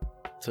 All right.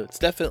 So it's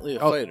definitely a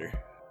fighter.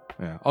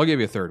 Yeah, I'll give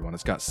you a third one.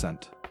 It's got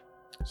scent.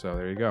 So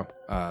there you go.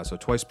 So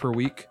twice per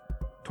week,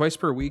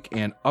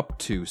 and up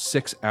to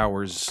 6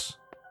 hours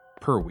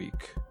per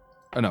week.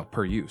 Oh no,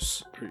 per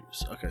use. Per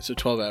use. Okay, so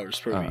 12 hours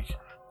per week.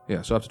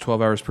 Yeah, so up to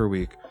 12 hours per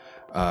week,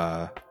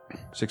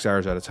 6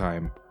 hours at a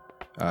time,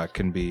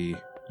 can be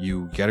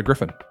you get a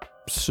griffin.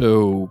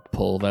 So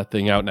pull that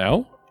thing out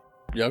now.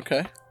 Yeah,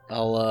 okay.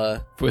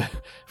 I'll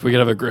If we could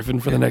have a griffin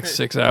for the next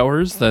 6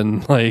 hours,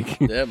 then like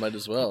yeah, might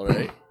as well,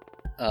 right?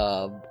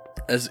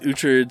 As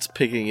Uhtred's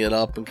picking it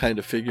up and kind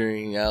of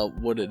figuring out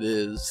what it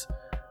is,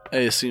 I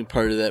assume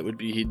part of that would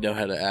be he'd know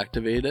how to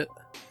activate it.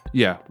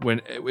 Yeah,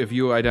 if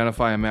you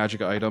identify a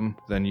magic item,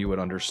 then you would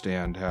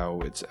understand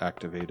how it's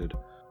activated.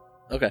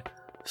 Okay,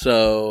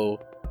 so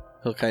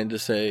he'll kind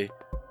of say,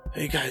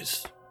 "Hey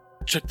guys,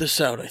 check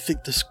this out. I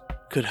think this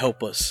could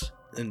help us."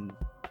 And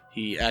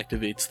he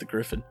activates the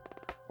griffin.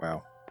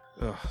 Wow.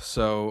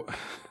 So...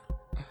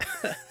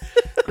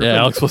 yeah,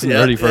 Alex wasn't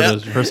ready for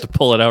us to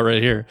pull it out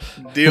right here.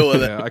 Deal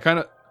with it. Yeah, I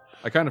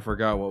kind of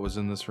forgot what was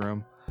in this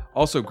room.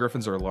 Also,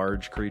 griffins are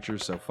large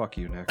creatures, so fuck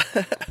you, Nick.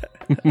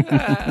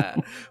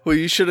 Well,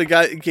 you should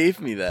have gave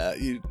me that.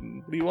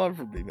 What do you want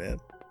from me, man?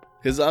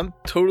 Because I'm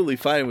totally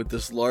fine with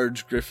this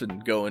large griffin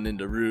going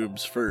into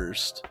rooms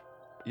first.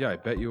 Yeah, I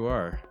bet you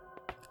are.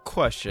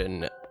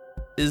 Question: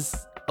 is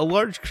a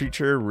large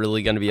creature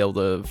really going to be able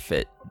to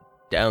fit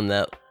down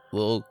that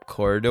little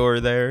corridor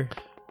there?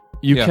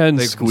 You Yeah, can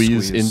they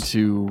squeeze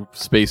into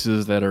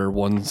spaces that are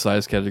one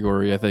size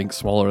category, I think,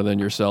 smaller than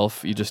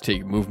yourself. You just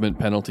take movement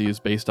penalties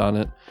based on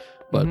it.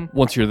 But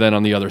once you're then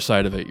on the other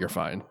side of it, you're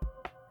fine.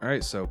 All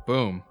right, so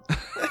boom.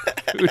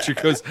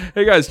 Uhtred goes,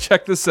 hey guys,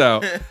 check this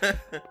out.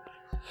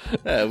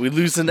 We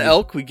lose an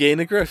elk, we gain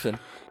a griffin.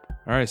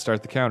 All right,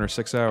 start the counter,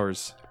 6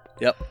 hours.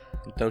 Yep.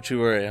 Don't you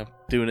worry, I'm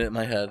doing it in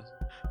my head.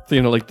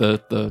 You know, like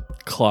the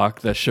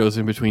clock that shows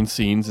in between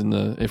scenes in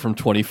the from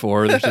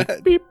 24. There's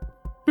like beep,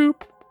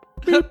 boop,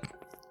 beep,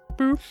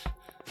 boop.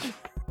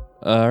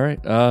 All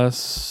right.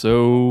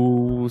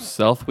 So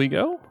south we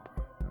go.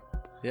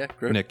 Yeah,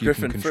 Nick, you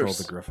Griffin can control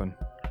first. the griffin.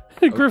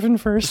 Griffin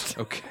first.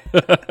 Okay.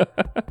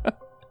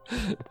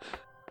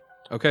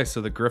 Okay,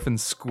 so the griffin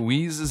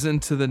squeezes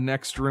into the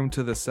next room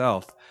to the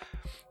south.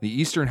 The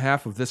eastern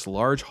half of this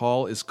large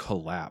hall is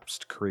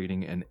collapsed,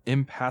 creating an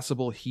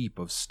impassable heap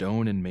of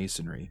stone and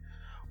masonry.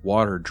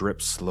 Water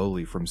drips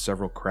slowly from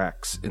several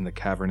cracks in the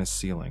cavernous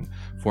ceiling,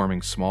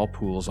 forming small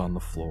pools on the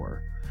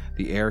floor.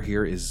 The air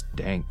here is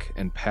dank,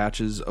 and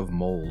patches of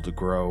mold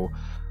grow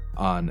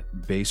on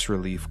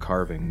bas-relief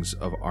carvings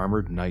of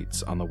armored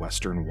knights on the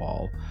western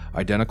wall.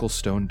 Identical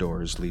stone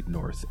doors lead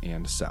north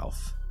and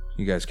south.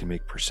 You guys can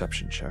make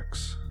perception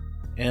checks.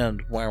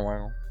 And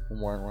wow.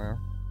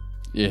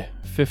 Yeah,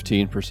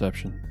 15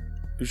 perception.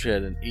 Uhtred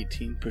had an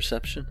 18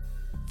 perception.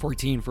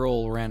 14 for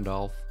old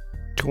Randolph.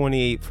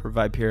 28 for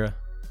Vipera.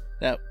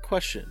 Now,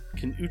 question.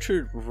 Can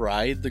Uhtred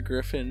ride the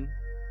griffin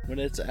when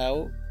it's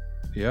out?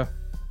 Yeah,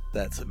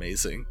 That's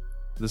amazing.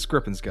 this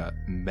griffin's got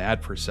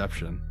mad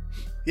perception.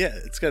 Yeah,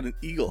 it's got an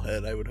eagle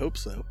head. I would hope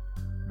so.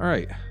 All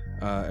right,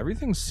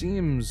 everything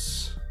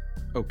seems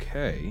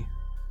okay,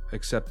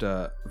 except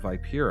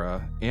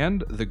Vipera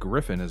and the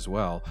griffin as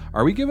well.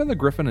 Are we giving the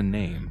griffin a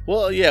name?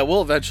 Well, yeah,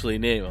 we'll eventually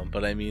name him,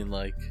 but I mean,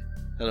 like,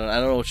 I don't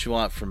know what you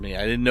want from me.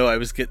 I didn't know I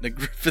was getting a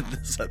griffin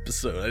this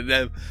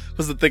episode.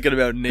 Wasn't thinking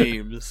about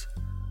names.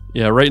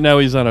 Yeah, right now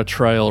he's on a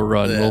trial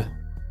run. Yeah.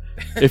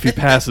 If he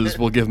passes,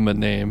 we'll give him a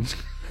name.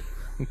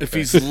 If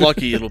he's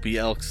lucky, it'll be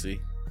Elksy.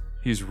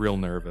 He's real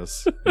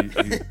nervous.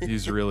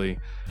 He's really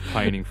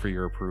pining for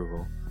your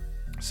approval.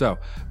 So,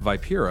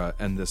 Vipera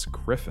and this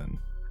griffin,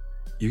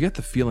 you get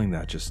the feeling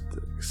that just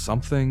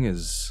something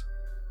is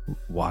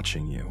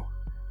watching you.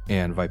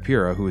 And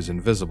Vipera, who is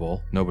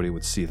invisible, nobody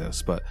would see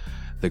this, but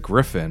the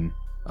griffin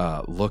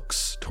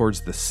looks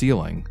towards the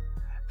ceiling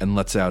and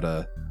lets out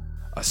a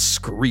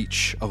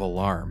screech of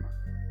alarm.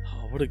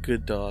 Oh, what a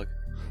good dog.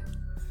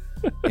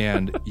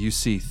 And you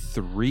see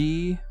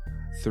three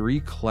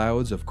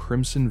clouds of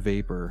crimson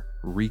vapor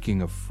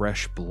reeking of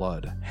fresh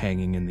blood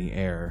hanging in the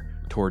air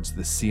towards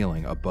the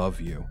ceiling above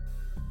you.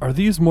 Are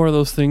these more of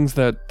those things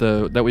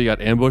that we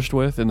got ambushed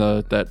with in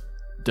that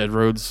Dead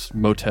Roads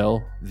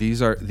motel?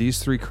 These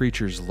three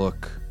creatures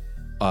look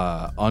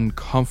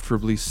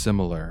uncomfortably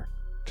similar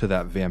to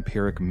that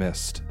vampiric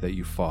mist that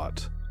you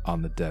fought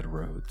on the Dead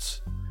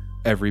Roads.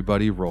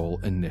 Everybody roll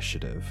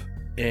initiative.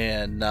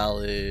 And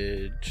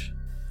knowledge.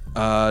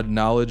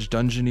 Knowledge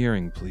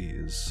dungeoneering,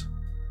 please.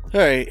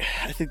 Alright,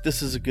 I think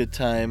this is a good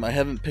time. I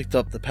haven't picked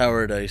up the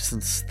power dice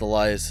since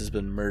Thalias has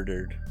been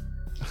murdered.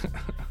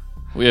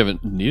 We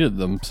haven't needed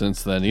them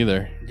since then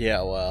either.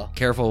 Yeah, well,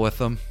 Careful with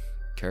them.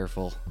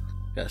 Careful.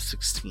 got a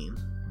 16.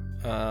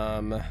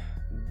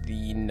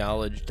 The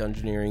knowledge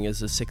dungeoneering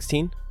is a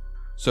 16.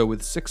 So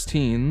with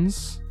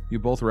 16s, you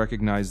both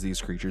recognize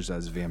these creatures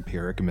as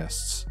vampiric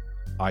mists.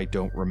 I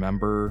don't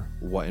remember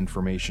what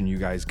information you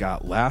guys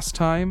got last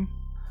time,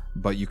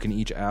 but you can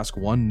each ask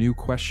one new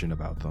question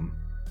about them.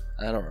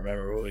 I don't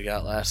remember what we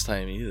got last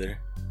time either.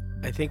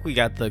 I think we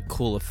got the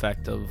cool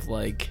effect of,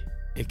 like,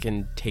 it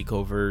can take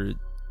over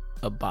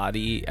a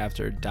body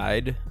after it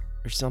died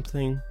or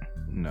something.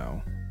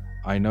 No.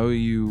 I know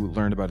you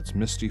learned about its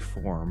misty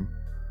form,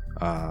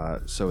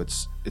 so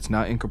it's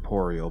not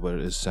incorporeal, but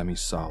it is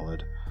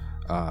semi-solid.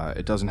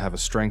 It doesn't have a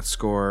strength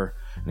score,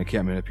 and it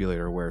can't manipulate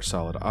or wear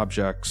solid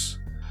objects.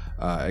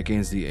 It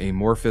gains the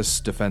amorphous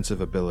defensive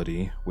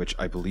ability, which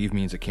I believe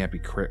means it can't be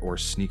crit or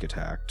sneak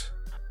attacked.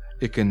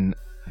 It can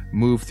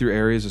move through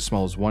areas as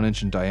small as 1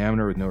 inch in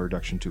diameter with no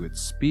reduction to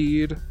its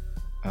speed.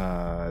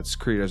 It's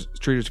treated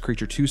as a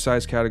creature 2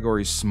 size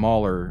categories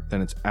smaller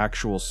than its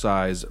actual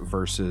size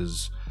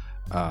versus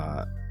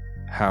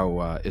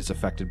how it's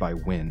affected by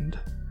wind.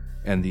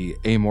 And the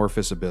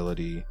amorphous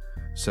ability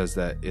says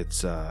that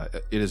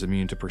it is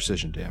immune to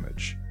precision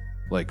damage,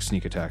 like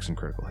sneak attacks and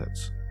critical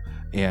hits.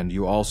 And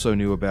you also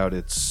knew about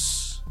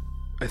its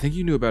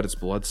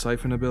blood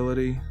siphon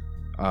ability.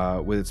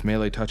 With its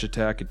melee touch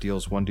attack, it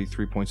deals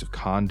 1d3 points of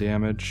con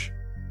damage.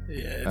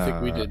 Yeah, I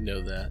think we did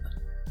know that.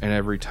 And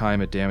every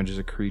time it damages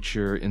a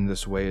creature in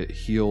this way, it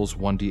heals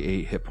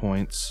 1d8 hit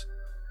points.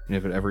 And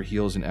if it ever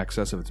heals in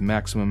excess of its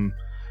maximum,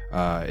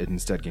 it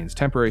instead gains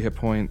temporary hit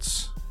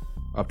points,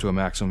 up to a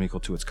maximum equal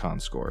to its con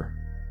score.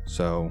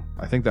 So,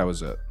 I think that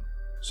was it.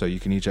 So you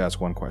can each ask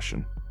one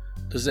question.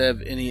 Does it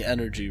have any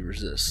energy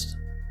resist?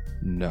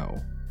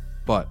 No.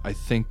 But I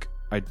think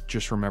I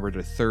just remembered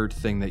a third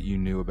thing that you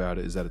knew about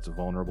it is that it's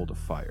vulnerable to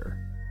fire.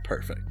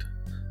 Perfect.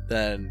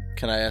 Then,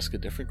 can I ask a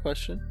different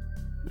question?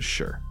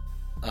 Sure.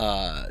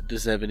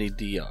 does it have any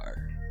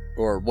DR?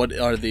 Or what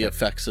are the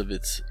effects of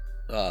its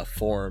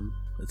form,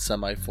 its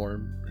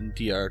semi-form in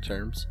DR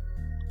terms?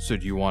 So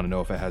do you want to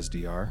know if it has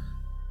DR?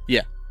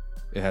 Yeah.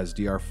 It has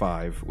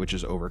DR5, which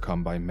is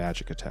overcome by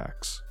magic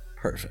attacks.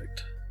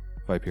 Perfect.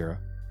 Vipera.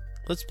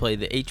 Let's play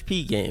the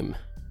HP game.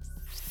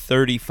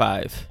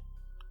 35.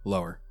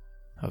 Lower.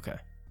 Okay.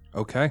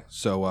 Okay,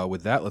 so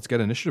with that, let's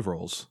get initiative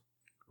rolls.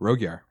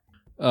 Rogyar.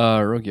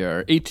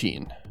 Rogyar,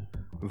 18.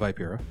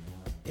 Vipera.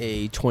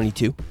 A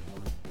 22.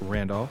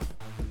 Randolph.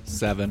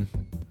 7.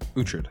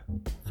 Uhtred.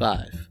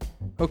 5.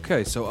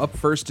 Okay, so up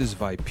first is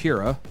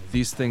Vipera.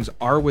 These things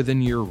are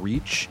within your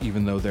reach,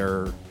 even though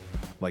they're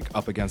like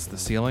up against the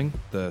ceiling.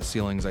 The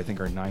ceilings, I think,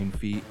 are 9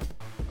 feet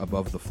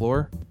above the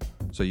floor,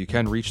 so you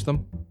can reach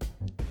them.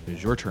 It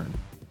is your turn.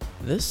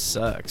 This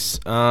sucks.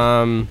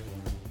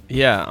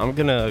 Yeah, I'm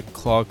gonna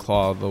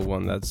claw the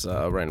one that's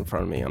right in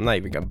front of me. I'm not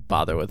even gonna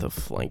bother with a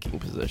flanking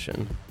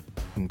position.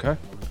 Okay.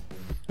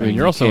 I mean,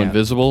 you're also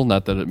invisible,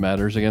 not that it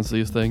matters against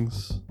these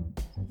things.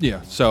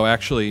 Yeah, so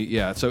actually,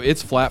 yeah, so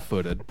it's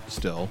flat-footed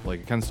still. Like,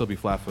 it can still be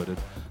flat-footed.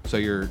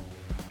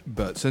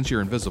 But since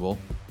you're invisible,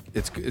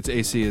 its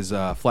AC is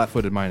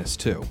flat-footed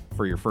 -2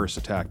 for your first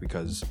attack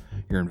because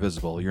you're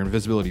invisible. Your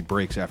invisibility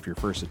breaks after your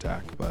first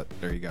attack, but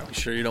there you go. You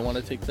sure you don't want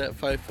to take that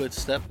 5-foot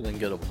step and then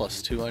get a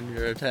 +2 on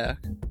your attack?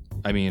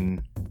 I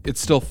mean, it's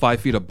still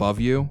 5 feet above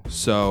you,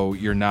 so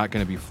you're not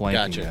going to be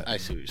flanking Gotcha. it. I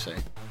see what you're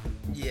saying.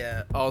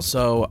 Yeah.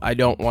 Also, I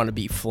don't want to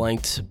be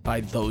flanked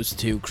by those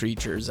two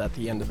creatures at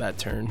the end of that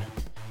turn.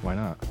 Why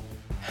not?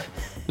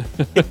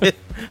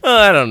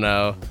 I don't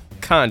know.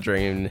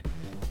 Conjuring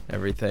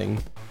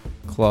everything.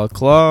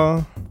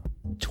 Claw.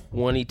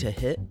 20 to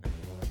hit.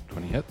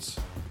 20 hits.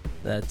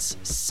 That's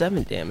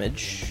 7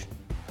 damage.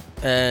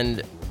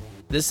 And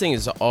this thing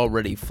is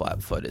already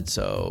flat-footed,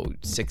 so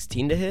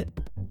 16 to hit.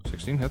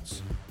 16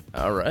 hits.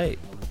 All right.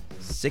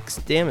 6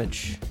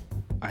 damage.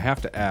 I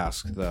have to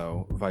ask,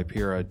 though,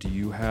 Vipera, do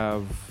you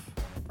have...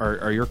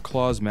 Are your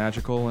claws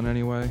magical in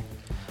any way?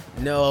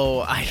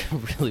 No, I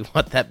really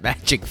want that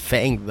magic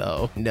fang,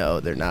 though. No,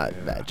 they're not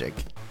magic.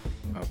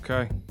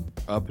 Okay.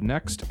 Up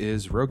next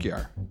is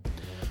Rogyar.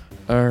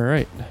 All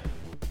right.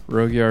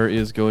 Rogyar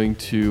is going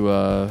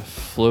to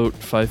float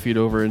 5 feet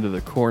over into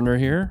the corner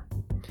here.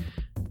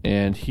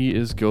 And he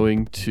is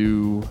going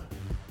to...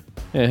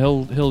 Yeah,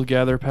 he'll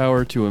gather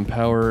power to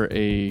empower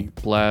a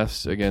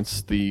blast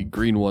against the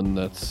green one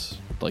that's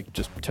like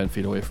just 10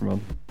 feet away from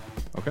him.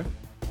 Okay.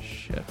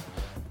 Shit.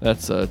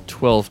 That's a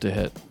 12 to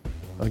hit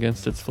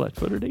against its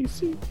flat-footed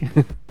AC.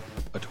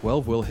 A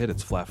 12 will hit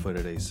its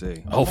flat-footed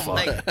AC. Oh,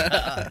 fuck.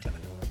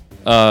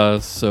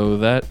 So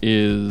that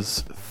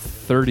is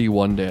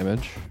 31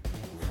 damage.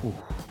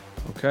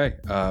 Okay.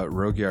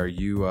 Rogyar,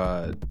 you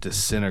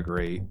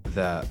disintegrate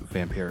that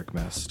vampiric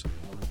mist.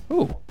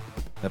 Oh.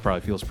 That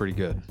probably feels pretty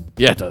good.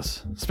 Yeah, it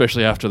does.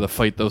 Especially after the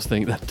fight that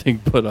thing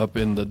put up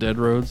in the Dead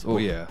Roads. Oh,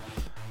 yeah.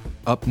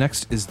 Up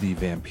next is the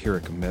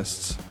vampiric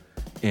mists.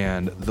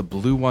 And the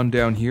blue one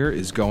down here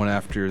is going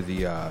after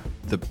the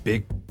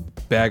big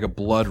bag of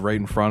blood right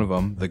in front of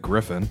him, the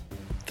griffin.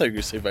 I thought you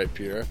were going to say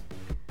Vipera.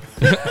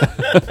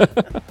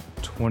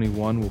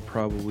 21 will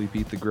probably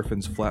beat the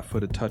griffin's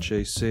flat-footed touch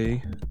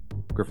AC.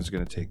 Griffin's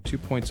going to take 2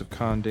 points of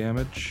con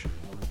damage.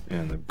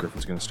 And the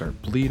griffin's going to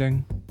start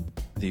bleeding.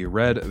 The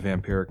red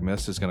vampiric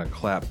mist is going to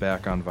clap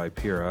back on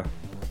Vipera.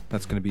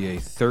 That's going to be a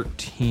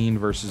 13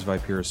 versus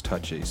Vipera's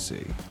touch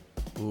AC.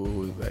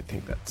 Ooh, I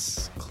think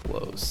that's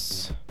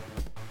close.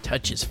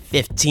 Touch is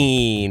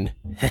 15.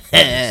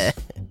 All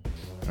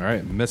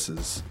right,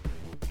 misses.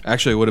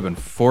 Actually, it would have been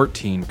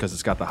 14 because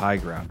it's got the high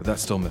ground, but that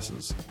still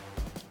misses.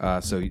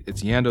 So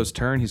it's Yando's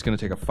turn. He's going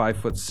to take a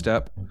 5-foot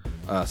step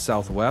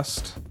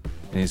southwest,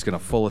 and he's going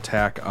to full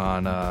attack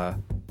on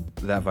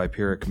that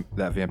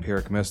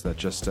vampiric mist that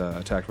just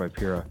attacked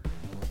Vipera.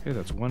 Okay,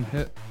 that's 1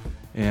 hit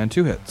and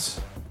 2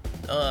 hits.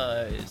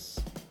 Nice.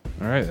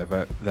 All right,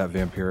 that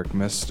vampiric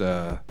mist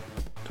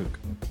took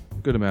a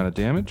good amount of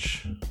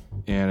damage,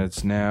 and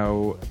it's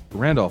now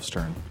Randolph's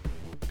turn.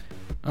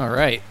 All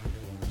right.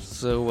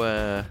 So,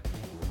 I'm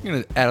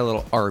going to add a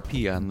little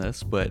RP on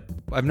this, but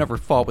I've never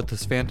fought with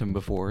this phantom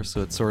before,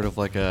 so it's sort of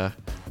like a,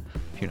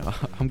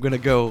 I'm going to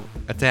go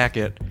attack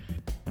it, and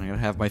I'm going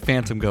to have my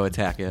phantom go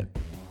attack it.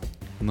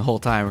 And the whole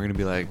time we're going to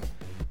be like,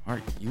 all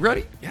right, you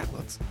ready? Yeah,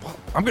 well,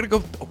 I'm going to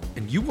go. Oh,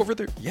 and you over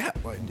there? Yeah.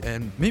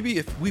 And maybe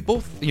if we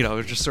both,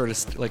 just sort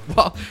of like,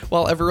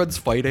 while everyone's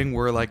fighting,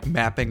 we're like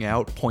mapping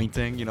out,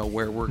 pointing,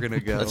 where we're going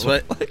to go. That's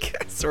what,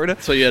 sort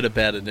of. So you had a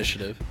bad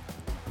initiative.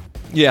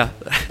 Yeah,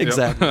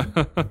 exactly.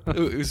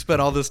 We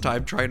spent all this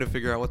time trying to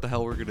figure out what the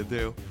hell we're going to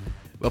do.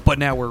 But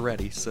now we're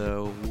ready.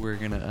 So we're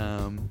going to,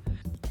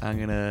 I'm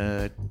going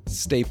to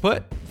stay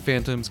put.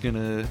 Phantom's going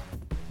to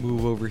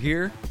move over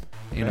here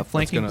in a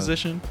flanking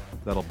position.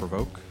 That'll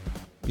provoke.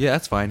 Yeah,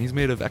 that's fine. He's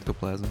made of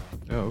ectoplasm.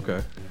 Oh,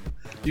 okay.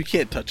 You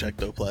can't touch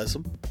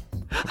ectoplasm.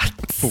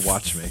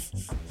 Watch me.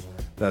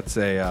 That's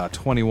a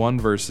 21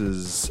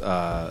 versus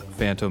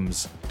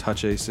Phantom's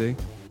touch AC.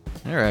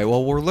 All right,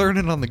 well, we're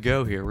learning on the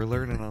go here. We're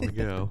learning on the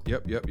go.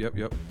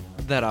 Yep.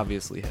 That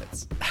obviously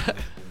hits.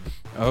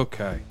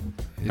 Okay.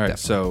 All right,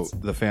 so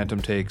the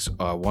Phantom takes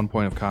 1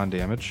 point of con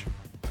damage.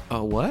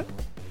 Oh, what?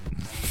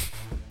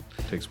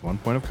 Takes 1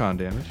 point of con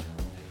damage.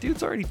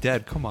 Dude's already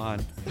dead. Come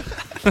on.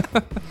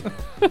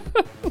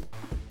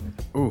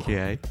 Ooh.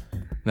 Okay.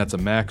 That's a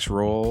max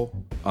roll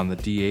on the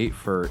D8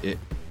 for it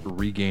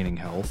regaining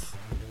health.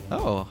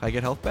 Oh, I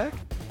get health back?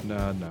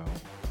 No.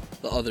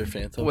 The other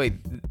Phantom. Wait,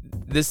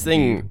 this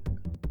thing.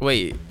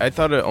 Wait, I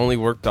thought it only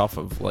worked off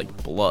of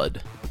like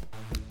blood.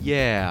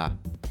 Yeah.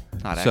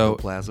 Not So-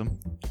 ectoplasm.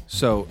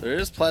 So There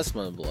is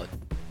plasma in blood.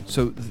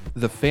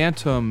 the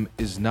Phantom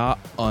is not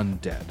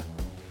undead.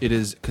 It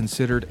is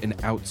considered an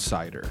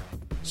outsider.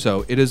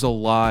 So it is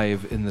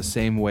alive in the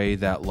same way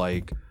that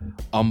like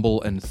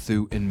Umbel and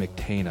Thoot and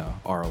Mictana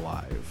are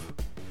alive.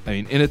 I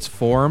mean, in its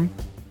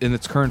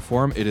current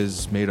form, it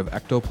is made of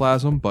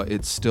ectoplasm, but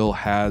it still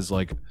has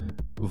like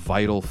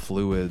vital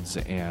fluids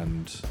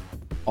and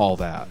all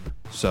that.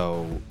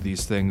 So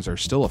these things are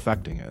still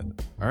affecting it.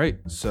 All right,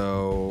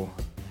 so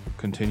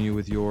continue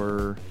with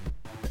your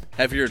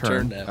Have your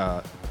turn turn.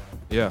 now.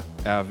 Yeah,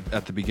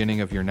 at the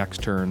beginning of your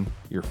next turn,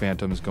 your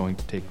Phantom is going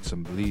to take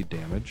some bleed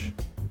damage.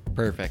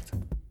 Perfect.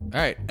 All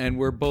right, and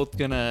we're both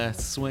gonna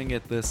swing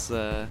at this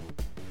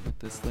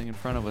thing in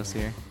front of us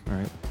here. All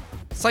right.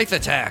 Scythe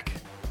attack.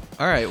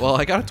 All right. Well,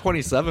 I got a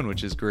 27,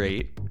 which is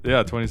great,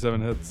 Yeah,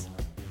 27 hits.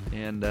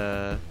 and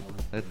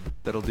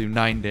that'll do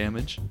 9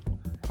 damage.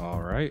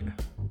 All right.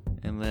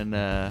 And then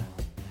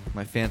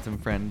my Phantom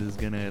friend is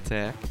gonna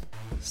attack.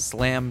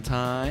 Slam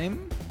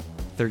time.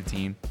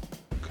 13.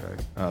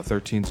 Okay.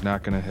 13's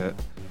not going to hit.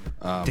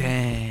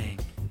 Dang.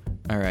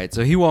 All right,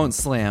 so he won't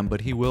slam,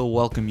 but he will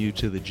welcome you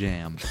to the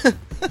jam.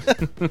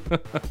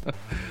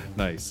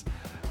 Nice.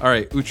 All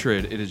right,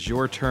 Uhtred, it is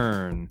your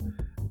turn.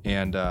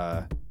 And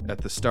at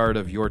the start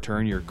of your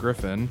turn, your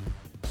Griffin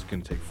is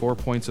going to take 4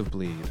 points of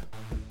bleed.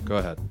 Go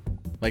ahead.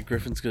 My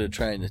Griffin's going to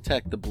try and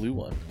attack the blue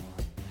one.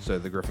 So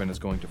the Griffin is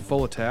going to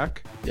full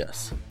attack.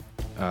 Yes.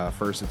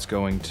 First, it's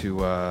going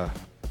to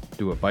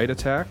do a bite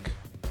attack.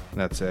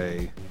 That's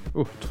a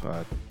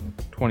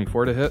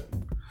 24 to hit.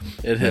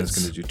 It And hits. it's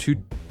going to do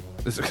two.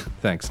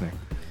 Thanks, Nick.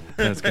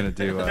 And it's going to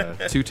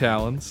do 2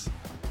 talons.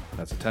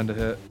 That's a 10 to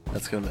hit.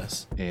 That's going to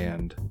miss.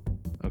 And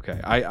okay,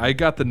 I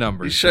got the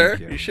numbers. You sure?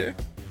 thank You sure?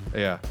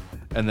 Yeah.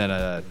 And then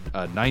a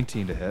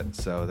 19 to hit.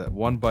 So that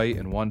 1 bite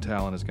and 1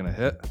 talon is going to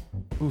hit.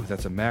 Ooh,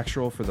 that's a max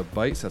roll for the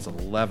bites. That's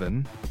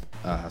 11.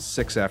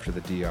 6 after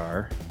the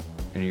DR.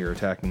 And you're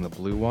attacking the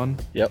blue one.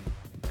 Yep.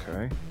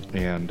 Okay.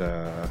 And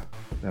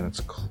then it's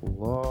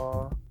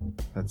claw.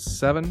 That's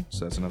 7.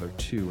 So that's another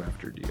 2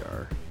 after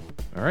DR.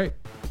 All right.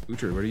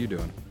 Uhtred, what are you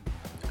doing?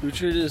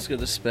 Uhtred is going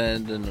to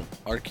spend an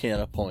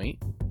Arcana point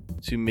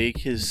to make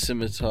his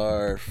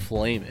scimitar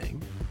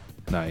flaming,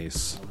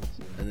 Nice.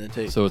 and then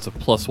take So it's a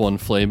 +1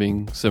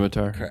 flaming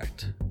scimitar,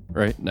 correct,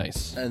 right?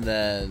 Nice. and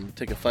then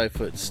take a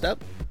 5-foot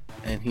step,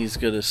 and he's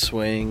going to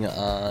swing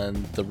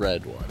on the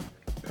red one.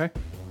 Okay.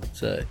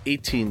 It's a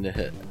 18 to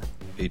hit,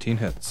 18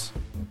 hits.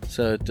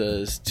 so it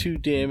does 2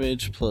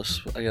 damage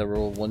plus I got to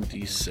roll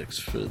 1d6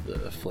 for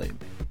the flaming,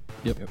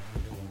 Yep.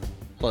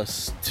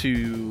 plus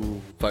 2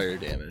 fire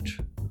damage.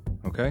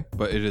 Okay.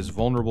 But it is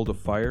vulnerable to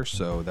fire,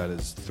 so that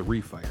is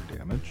 3 fire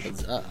damage.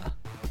 That's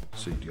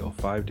So you deal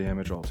 5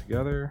 damage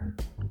altogether.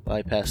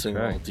 bypassing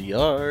Okay.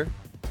 all DR.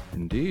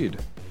 Indeed.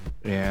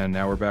 And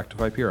now we're back to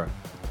Vipera.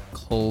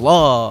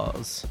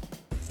 Claws.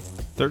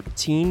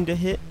 13 to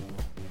hit.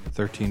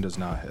 13 does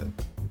not hit.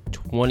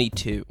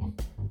 22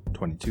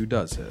 22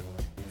 does hit.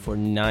 for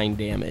 9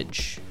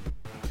 damage.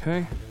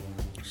 Okay.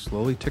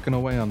 Slowly ticking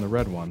away on the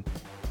red one.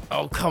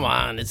 Oh, come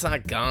on. It's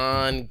not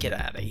gone. Get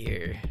out of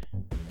here.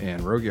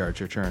 And Rogyard,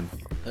 your turn.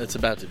 It's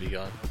about to be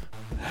gone.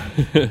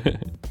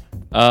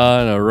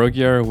 No,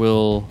 Rogyar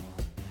will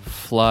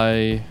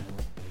fly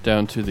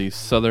down to the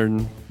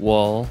southern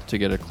wall to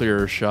get a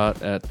clearer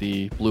shot at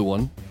the blue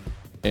one.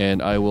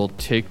 And I will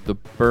take the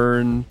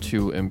burn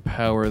to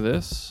empower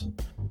this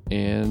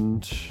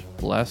and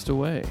blast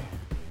away.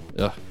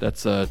 Ugh,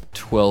 that's a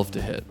 12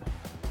 to hit.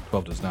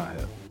 12 does not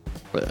hit.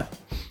 Blech.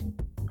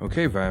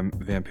 Okay,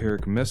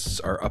 Vampiric Mists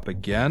are up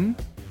again.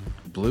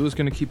 Blue is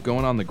going to keep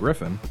going on the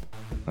Griffin.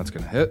 That's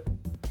going to hit.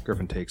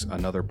 Griffin takes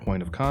another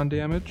point of con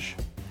damage.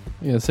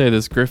 I'm going to say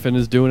this Griffin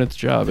is doing its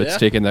job. It's Yeah.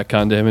 taking that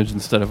con damage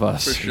instead of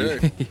us. For sure.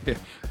 Yeah.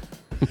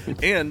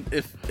 And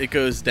if it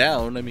goes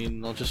down, I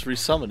mean, I'll just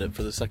resummon it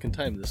for the second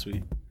time this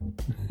week.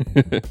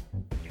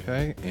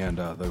 Okay, and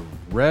the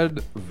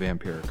red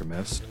Vampiric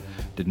Mist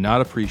did not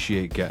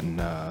appreciate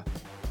getting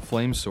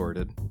flame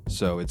sorted,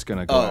 so it's going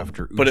to go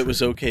after but it Uhtred.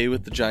 was okay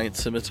with the giant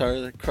scimitar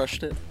that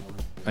crushed it?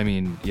 I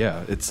mean,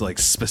 yeah, it's like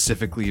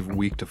specifically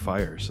weak to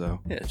fire,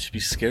 so. Yeah, it should be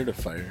scared of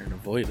fire and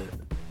avoid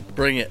it.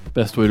 Bring it.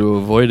 Best way to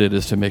avoid it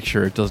is to make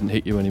sure it doesn't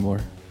hit you anymore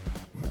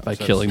by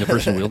so killing the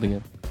person wielding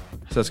it.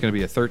 So that's going to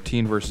be a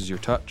 13 versus your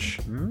touch.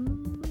 I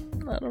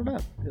don't know.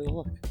 Gotta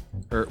look.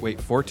 Or wait,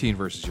 14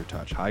 versus your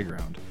touch. High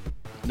ground.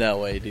 No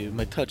way, dude.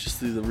 My touch is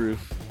through the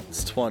roof.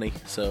 It's 20,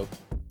 so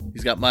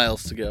he's got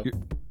miles to go.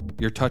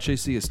 Your touch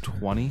AC is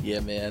 20?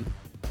 Yeah, man.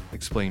 Like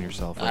explain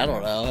yourself. I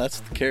don't know.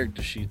 That's what the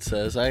character sheet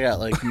says. I got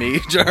like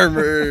mage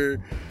armor.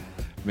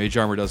 Mage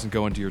armor doesn't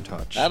go into your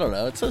touch. I don't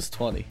know. It says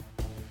 20.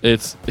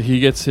 He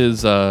gets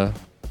his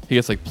he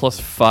gets like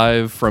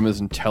 +5 from his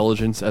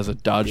intelligence as a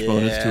dodge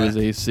bonus to Yeah. his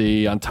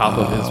AC on top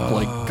of his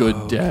like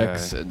good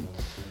dex okay. and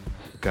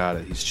Got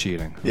it. He's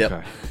cheating.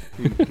 Yep.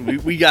 Okay.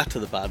 we got to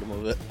the bottom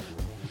of it.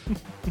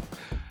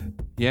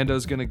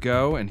 Yando's gonna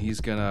go, and he's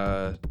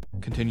gonna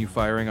continue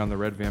firing on the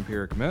red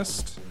vampiric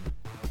mist.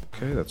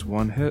 Okay, that's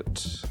one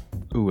hit.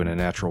 Ooh, and a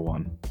natural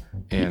one.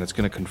 And it's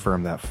gonna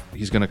confirm that.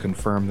 He's gonna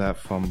confirm that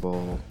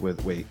fumble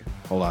with. Wait,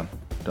 hold on.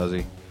 Does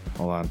he?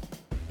 Hold on.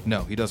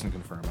 No, he doesn't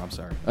confirm. I'm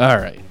sorry. all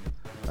right.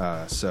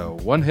 So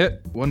one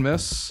hit, one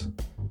miss.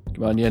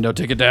 Come on, Yendo,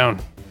 take it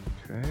down.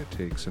 Okay, it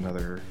takes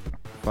another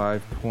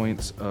 5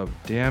 points of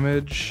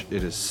damage.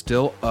 It is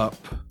still up,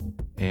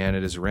 and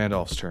it is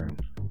Randolph's turn.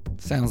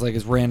 Sounds like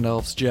it's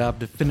Randolph's job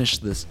to finish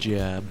this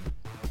job.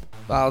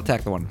 I'll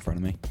attack the one in front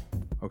of me.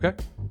 Okay,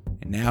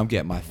 And now I'm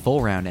getting my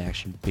full round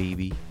action,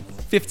 baby.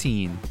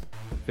 15.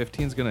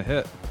 15's gonna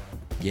hit.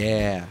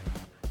 Yeah.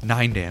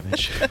 9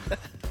 damage.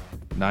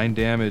 9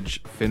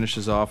 damage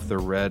finishes off the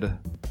red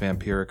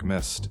vampiric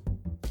mist.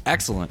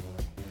 Excellent.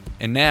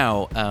 And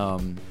now,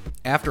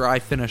 after I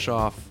finish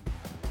off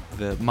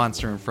the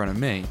monster in front of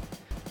me,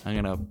 I'm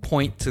gonna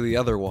point to the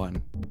other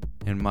one,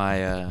 and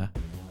my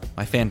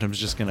phantom's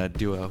just gonna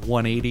do a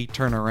 180,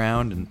 turn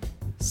around, and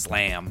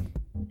slam.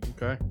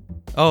 Okay.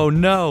 Oh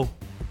no!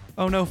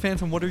 Oh no,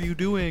 Phantom, what are you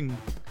doing?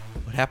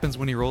 What happens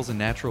when he rolls a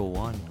natural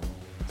 1?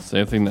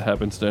 Same thing that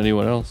happens to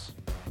anyone else.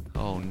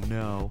 Oh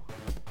no.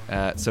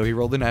 So he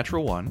rolled a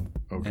natural 1.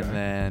 Okay. And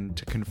then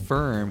to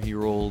confirm, he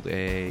rolled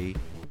a...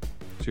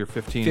 So your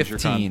 15,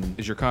 15.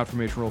 Is your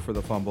confirmation roll for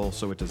the fumble,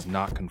 so it does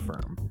not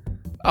confirm.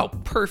 Oh,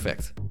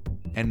 perfect.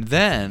 And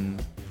then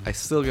I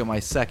still get my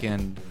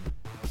second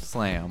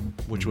slam,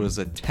 which was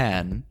a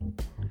 10.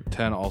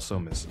 10 also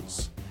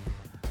misses.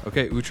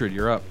 Okay, Uhtred,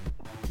 you're up.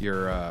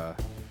 Your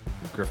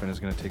griffin is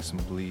going to take some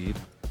bleed.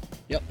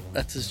 Yep,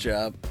 that's his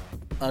job.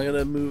 I'm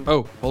gonna move.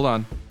 Oh, hold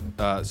on.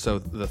 So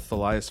the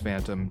Thalias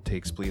Phantom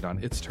takes bleed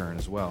on its turn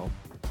as well.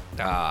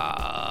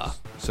 Ah.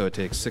 So it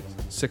takes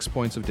six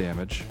points of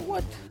damage.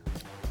 What?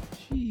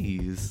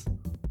 Jeez.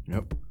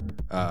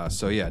 Yep.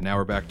 So yeah, now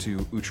we're back to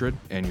Uhtred,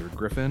 and your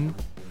griffin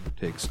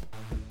takes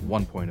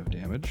 1 point of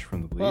damage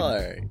from the bleed. Well,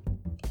 alright.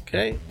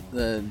 Okay,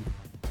 then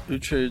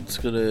Uhtred's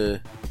gonna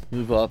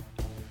move up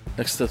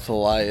next to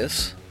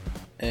Thalias,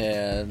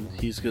 and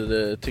he's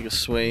gonna take a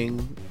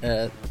swing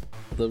at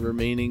the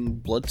remaining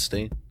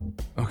bloodstain.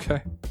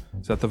 Okay.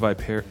 Is that the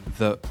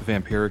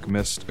vampiric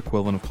mist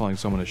equivalent of calling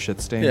someone a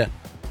shit stain?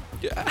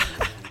 Yeah.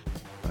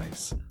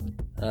 Nice.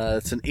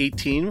 It's an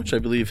 18, which I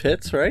believe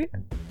hits, right?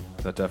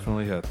 That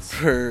definitely hits.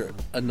 For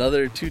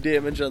another 2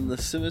 damage on the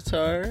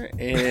scimitar,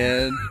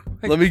 and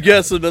let me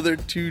guess, another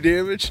 2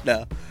 damage?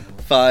 No.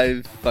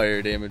 5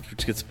 fire damage,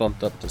 which gets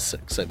bumped up to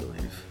 6, I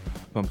believe.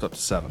 Bumped up to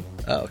 7.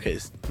 Oh, okay,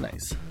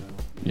 nice.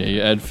 Yeah,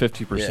 you add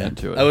 50%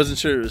 to it. I wasn't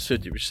sure it was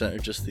 50% or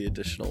just the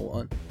additional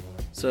one.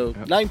 So,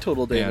 Yep. 9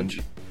 total damage.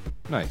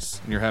 Nice.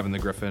 And you're having the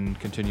griffin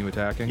continue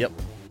attacking? Yep.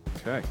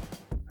 Okay.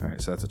 All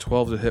right, so that's a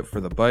 12 to hit for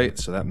the bite,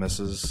 so that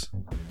misses.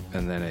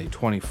 And then a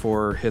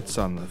 24 hits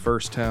on the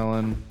first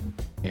talon,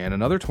 and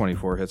another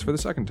 24 hits for the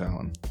second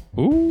talon.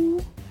 Ooh.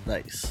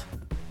 Nice.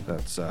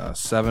 That's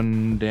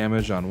 7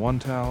 damage on one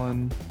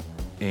talon,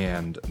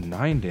 and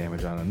 9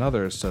 damage on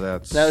another, so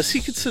that's... Now, is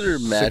he considered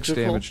 6 magical?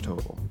 damage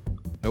total.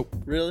 Nope.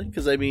 Really?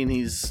 Because, I mean,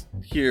 he's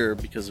here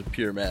because of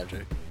pure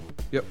magic.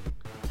 Yep.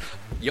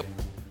 Yep.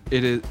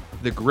 It is...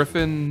 The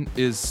griffin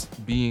is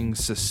being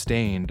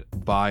sustained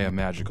by a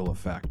magical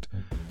effect,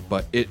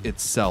 but it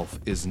itself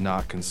is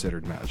not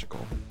considered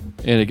magical.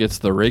 And it gets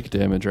the rake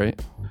damage, right?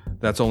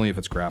 That's only if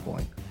it's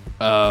grappling.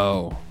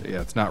 Oh.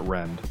 Yeah, it's not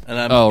rend. And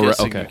I'm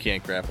guessing you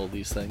can't grapple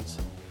these things.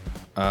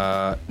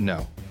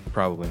 No,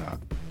 probably not.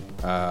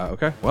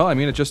 Okay. Well, I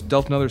mean, it just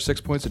dealt another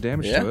 6 points of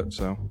damage Yeah. to it,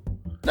 so.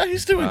 No,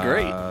 he's doing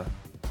great.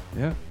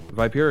 Yeah.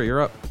 Vipera,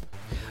 you're up.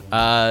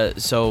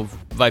 So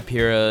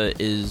Vipera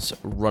is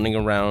running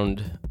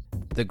around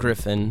the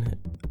griffin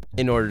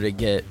in order to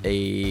get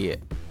a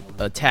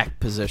attack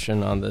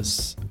position on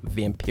this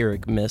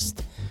vampiric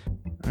mist.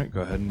 All right,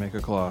 go ahead and make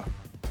a claw.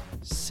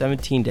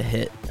 17 to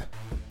hit,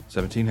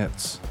 17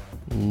 hits.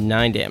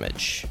 9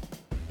 damage.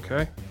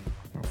 Okay.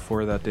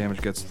 4 of that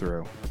damage gets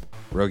through.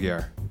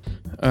 Rogyar.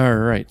 All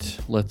right.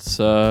 Let's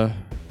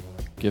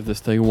give this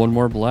thing one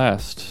more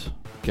blast.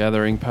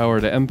 Gathering power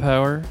to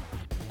empower.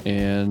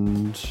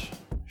 And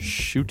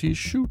shooty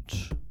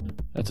shoot.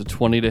 That's a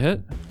 20 to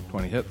hit.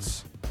 20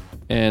 hits.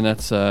 And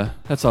that's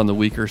on the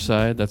weaker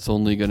side. That's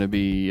only going to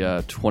be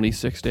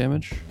 26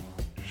 damage.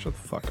 Shut the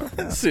fuck up,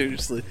 man.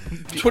 Seriously.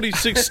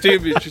 26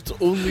 damage. It's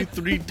only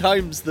 3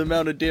 times the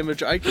amount of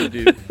damage I can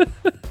do.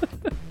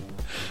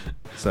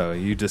 So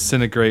you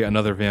disintegrate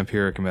another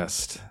vampiric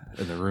mist,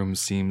 and the room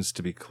seems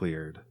to be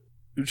cleared.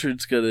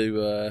 Uhtred's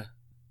gonna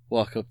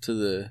walk up to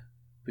the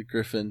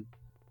griffin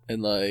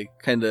and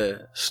kind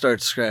of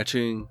start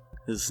scratching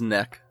his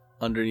neck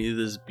underneath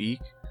his beak.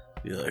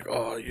 Be like,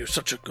 "Oh, you're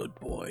such a good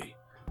boy.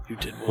 You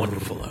did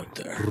wonderful out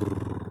there.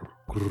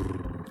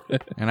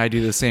 And I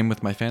do the same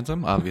with my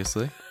phantom,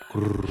 obviously.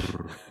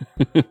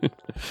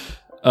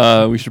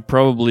 We should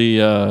probably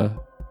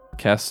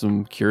cast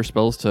some cure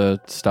spells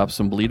to stop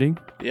some bleeding.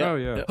 Yeah. Oh,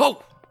 yeah.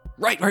 Oh,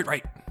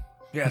 right.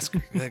 Yes,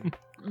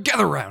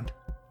 gather around.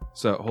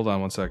 So hold on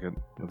 1 second.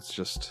 Let's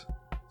just.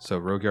 So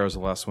Rogar is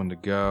the last one to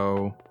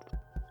go.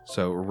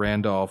 So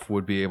Randolph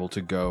would be able to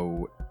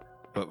go.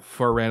 But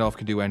before Randolph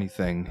can do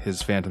anything,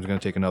 his phantom's going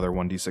to take another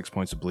 1d6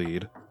 points of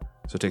bleed.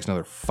 So it takes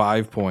another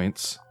 5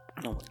 points.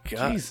 Oh my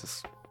god.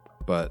 Jesus.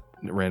 But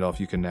Randolph,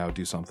 you can now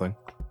do something.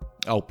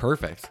 Oh,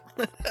 perfect.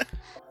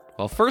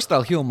 Well, first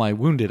I'll heal my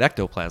wounded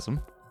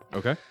ectoplasm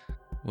Okay.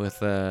 with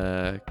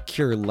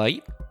Cure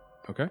Light.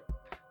 Okay.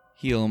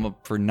 Heal him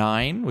up for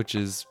 9, which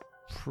is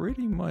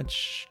pretty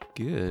much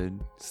good.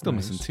 Still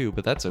Nice. missing 2,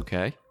 but that's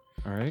okay.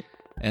 All right.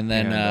 And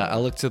then And,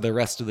 I'll look to the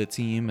rest of the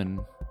team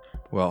and...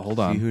 Well, hold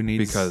See on. who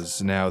needs-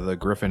 Because now the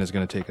Griffin is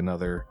going to take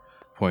another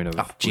point of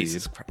Oh, bleed.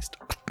 Jesus Christ.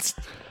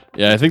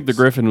 Yeah, I think the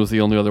Griffin was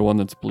the only other one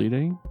that's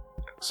bleeding.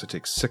 So it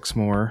takes 6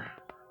 more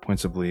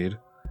points of bleed.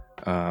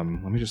 Let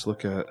me just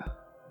look at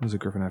what does the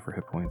Griffin have for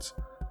hit points.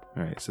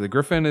 All right, so the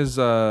Griffin is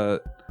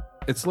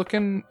it's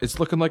looking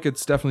like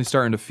it's definitely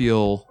starting to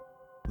feel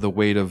the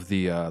weight of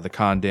the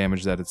con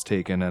damage that it's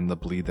taken and the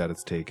bleed that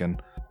it's taken.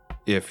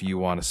 If you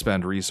want to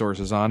spend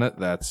resources on it,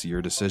 that's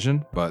your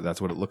decision, but that's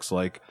what it looks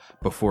like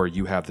before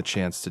you have the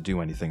chance to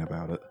do anything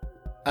about it.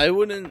 I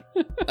wouldn't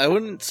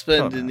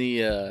spend Oh, no.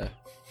 any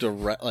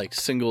direct, like,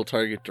 single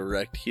target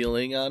direct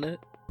healing on it.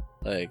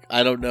 Like,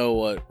 I don't know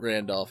what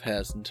Randolph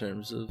has in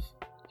terms of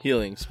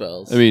healing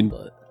spells. I mean,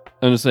 but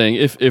I'm just saying,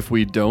 if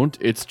we don't,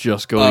 it's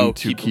just going Oh,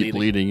 to keep keep bleeding.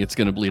 bleeding. It's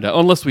going to bleed out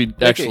unless we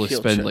a actually heal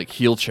spend check. like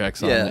heal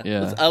checks on it.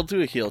 Yeah, I'll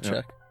do a heal Yeah.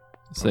 check.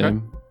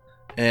 same.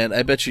 And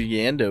I bet you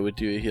Yando would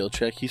do a heal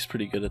check. He's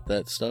pretty good at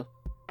that stuff.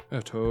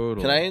 Oh,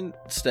 totally. Can I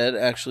instead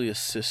actually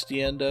assist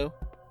Yando?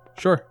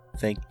 Sure.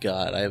 Thank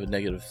God, I have a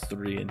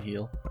 -3 in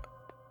heal.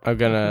 I'm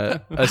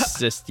gonna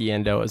assist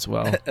Yendo as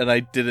well. And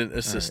I didn't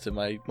assist him.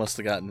 I must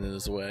have gotten in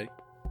his way.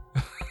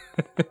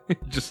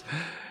 Just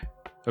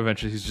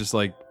eventually he's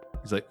like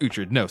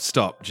Uhtred, no,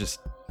 stop,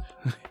 just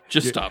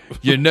Stop.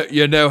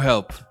 you're no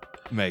help,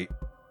 mate.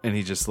 And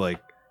he just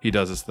he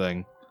does his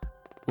thing.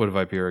 What did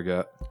Vipera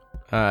got?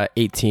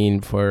 18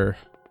 for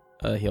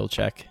a heal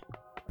check.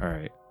 All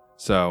right.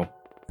 So,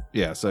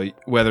 yeah. So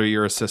whether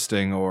you're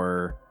assisting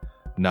or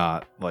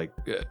not,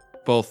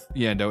 both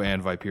Yando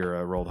and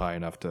Vipera rolled high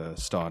enough to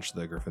staunch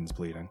the Griffin's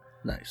bleeding.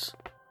 Nice.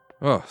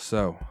 Oh,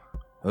 so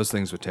those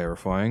things were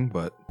terrifying,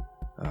 but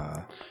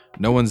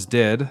no one's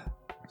dead,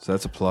 so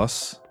that's a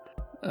plus.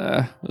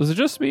 Was it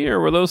just me,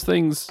 or were those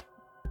things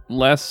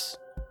less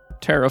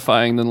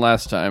terrifying than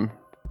last time?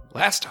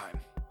 Last time.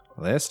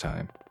 Last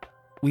time.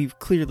 We've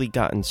clearly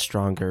gotten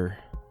stronger.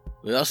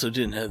 We also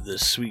didn't have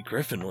this sweet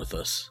Griffin with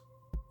us.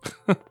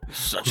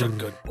 Such a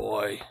good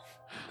boy.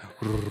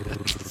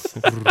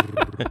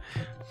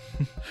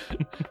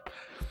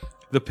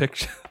 The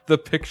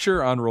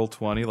picture on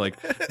Roll20,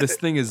 this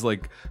thing is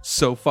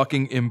so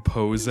fucking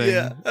imposing.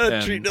 Yeah, I'm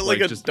and, treating it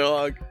like a just,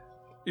 dog.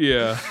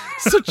 yeah.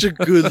 Such a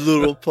good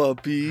little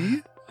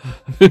puppy.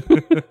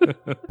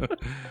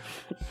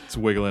 It's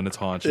wiggling its Yeah,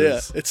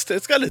 haunches.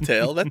 it's got a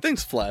tail. That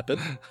thing's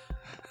flapping.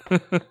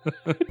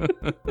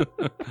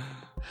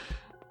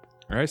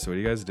 All right, so what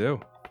do you guys do?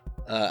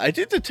 I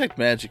did detect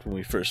magic when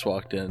we first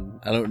walked in.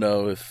 I don't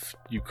know if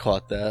you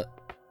caught that.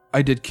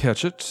 I did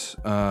catch it.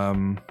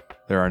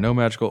 There are no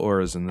magical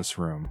auras in this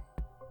room.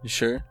 You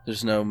sure?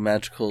 There's no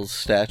magical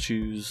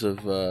statues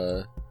of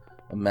a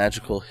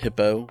magical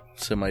hippo,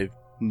 so my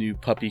new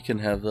puppy can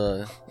have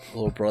a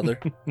little brother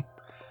or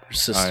I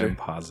sister. am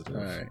positive.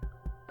 All right.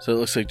 So it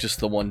looks like just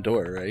the one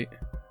door, right?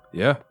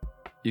 Yeah.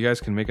 You guys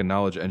can make a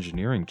knowledge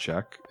engineering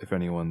check if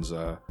anyone's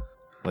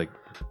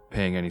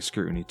paying any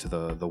scrutiny to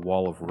the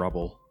wall of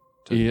rubble.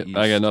 To Yeah, the east.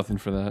 I got nothing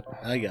for that.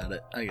 I got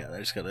it. I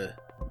just gotta.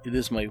 It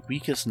is my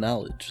weakest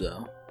knowledge,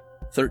 though.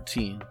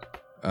 13.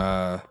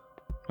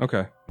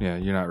 Okay. Yeah,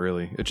 you're not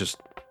really. It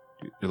just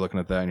you're looking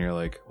at that and you're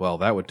like, well,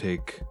 that would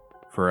take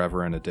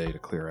forever and a day to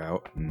clear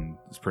out, and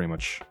it's pretty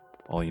much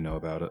all you know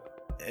about it.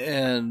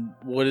 And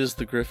what is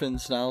the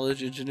Griffin's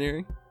knowledge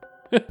engineering?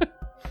 All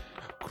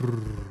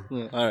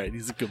right,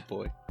 he's a good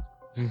boy.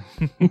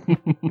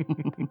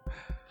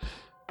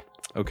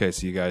 Okay,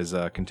 so you guys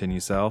continue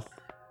south.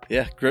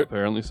 Yeah,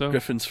 Apparently so.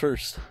 Griffin's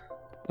first.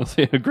 I'll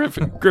say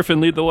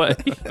Griffin lead the way.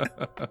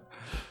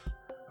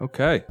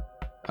 Okay.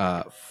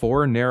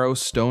 4 narrow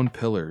stone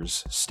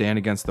pillars stand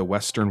against the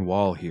western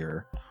wall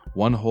here.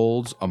 One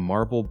holds a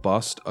marble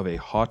bust of a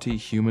haughty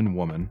human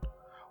woman,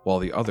 while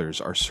the others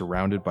are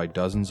surrounded by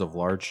dozens of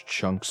large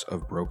chunks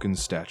of broken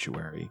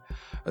statuary.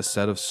 A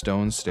set of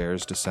stone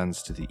stairs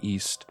descends to the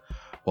east,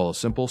 while a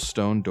simple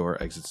stone door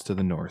exits to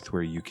the north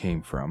where you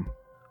came from.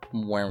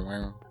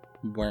 Wow.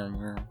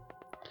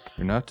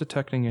 You're not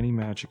detecting any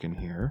magic in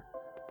here,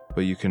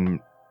 but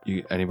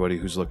anybody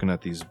who's looking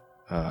at these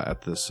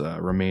at this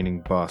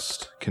remaining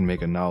bust can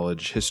make a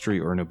knowledge, history,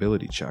 or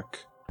nobility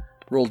check.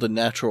 Rolled a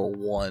natural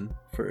 1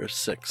 for a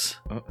 6.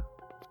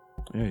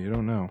 Yeah, you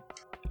don't know.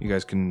 You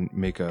guys can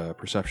make a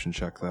perception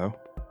check, though.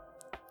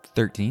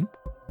 13.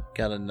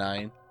 Got a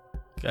 9.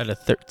 Got a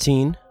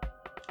 13.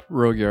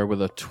 Rogyar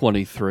with a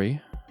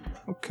 23.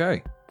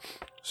 Okay.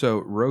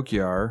 So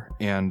Rogyar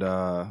and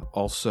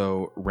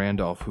also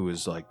Randolph, who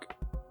is like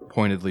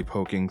pointedly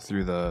poking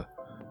through the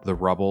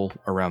rubble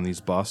around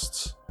these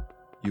busts,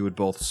 you would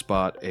both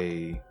spot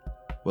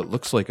what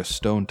looks like a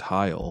stone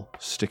tile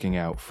sticking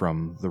out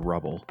from the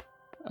rubble.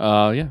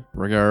 Yeah,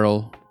 Rogyar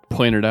will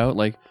point it out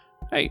like,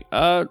 hey,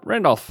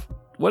 Randolph,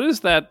 what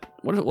is that?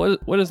 What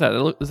is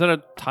that? Is that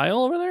a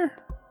tile over there?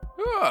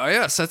 Oh,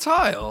 yes, a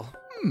tile.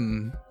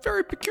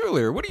 Very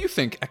peculiar. What do you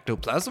think,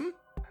 ectoplasm?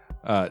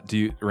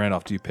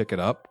 Randolph, do you pick it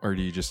up, or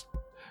do you just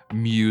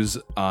muse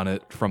on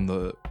it from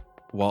the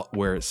wall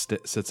where it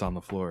sits on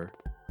the floor?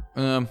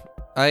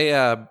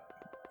 I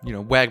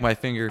wag my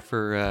finger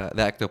for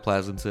the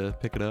ectoplasm to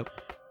pick it up.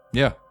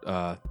 Yeah.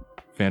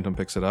 Phantom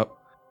picks it up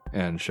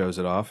and shows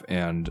it off,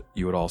 and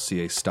you would all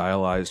see a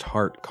stylized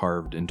heart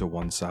carved into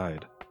one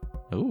side.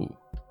 Ooh.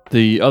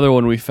 The other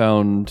one we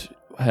found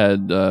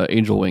had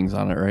angel wings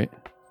on it, right?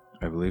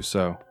 I believe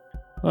so.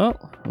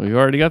 Well, we've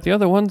already got the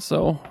other one,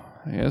 so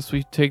I guess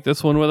we take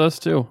this one with us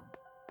too.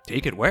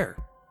 Take it where?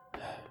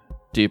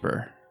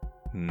 Deeper.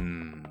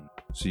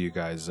 So you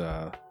guys,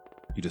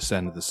 you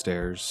descend the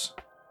stairs.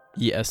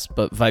 Yes,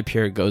 but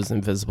Vipera goes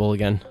invisible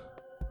again.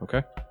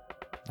 Okay.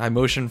 I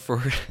motion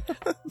for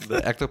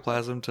the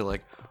ectoplasm to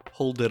like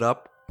hold it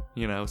up,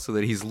 so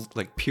that he's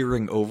like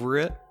peering over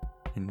it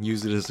and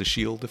use it as a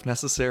shield if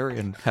necessary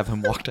and have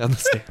him walk down the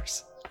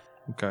stairs.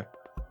 Okay.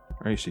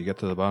 All right, so you get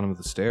to the bottom of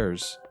the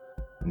stairs,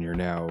 and you're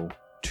now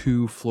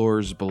 2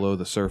 floors below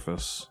the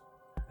surface.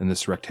 And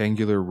this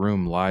rectangular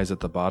room lies at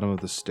the bottom of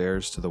the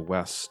stairs to the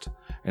west,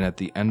 and at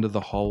the end of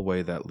the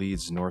hallway that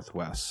leads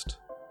northwest.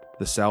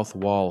 The south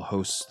wall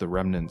hosts the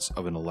remnants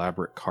of an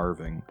elaborate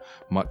carving,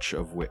 much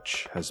of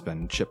which has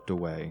been chipped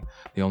away.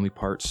 The only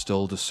parts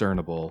still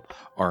discernible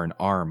are an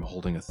arm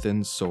holding a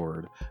thin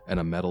sword and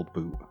a metal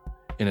boot.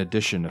 In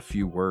addition, a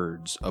few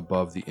words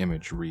above the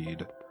image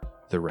read,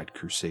 "The Red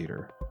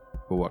Crusader,"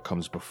 but what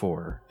comes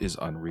before is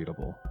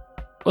unreadable.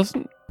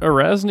 Wasn't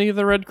Erasni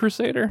the Red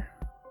Crusader?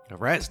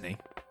 Erasni?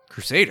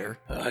 Crusader?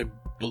 I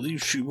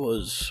believe she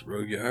was,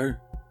 Rogyar.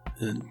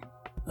 And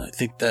I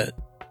think that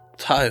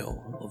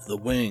tile of the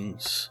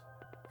wings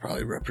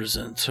probably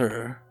represents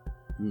her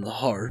in the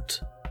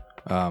heart.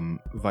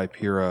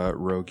 Vipera,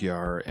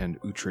 Rogyar,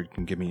 and Uhtred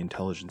can give me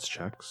intelligence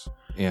checks.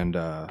 And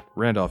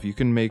Randolph, you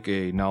can make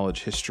a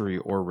knowledge, history,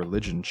 or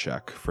religion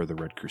check for the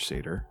Red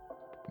Crusader,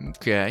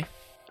 Okay.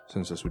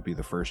 since this would be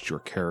the first your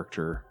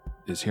character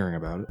is hearing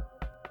about it.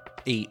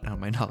 8 on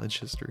my knowledge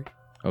history.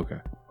 Okay.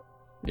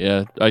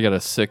 Yeah, I got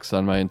a 6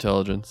 on my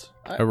intelligence.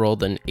 I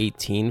rolled an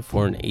 18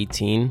 for an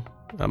 18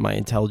 on my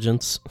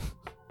intelligence.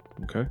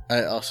 Okay.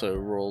 I also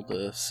rolled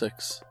a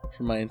 6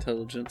 for my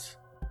intelligence.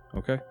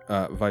 Okay.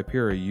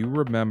 Vipera, you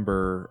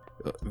remember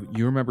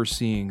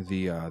seeing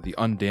the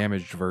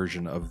undamaged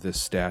version of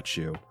this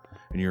statue,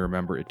 and you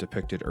remember it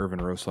depicted Irvin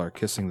Roslar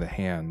kissing the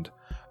hand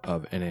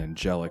of an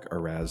angelic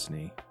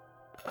Erasni.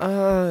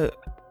 I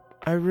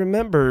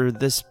remember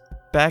this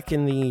back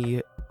in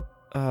the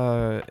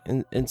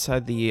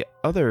inside the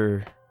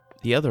other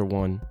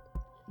one.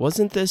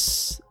 Wasn't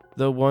this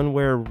the one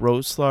where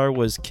Roslar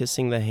was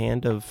kissing the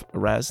hand of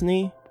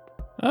Erasni?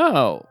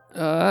 Oh,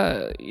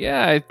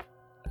 yeah,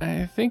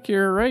 I think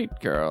you're right,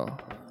 girl.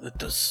 That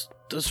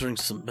does ring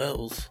some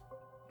bells.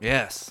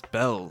 Yes,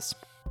 bells.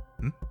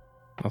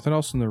 Nothing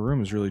else in the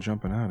room is really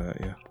jumping out at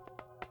you.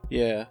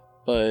 Yeah,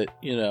 but,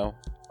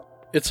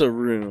 it's a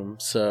room,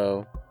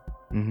 so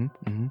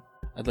Mm-hmm.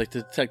 I'd like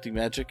to detecting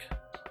magic.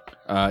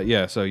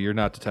 Yeah, so you're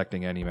not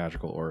detecting any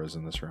magical auras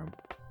in this room.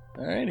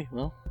 Alrighty,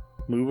 well,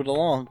 move it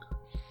along.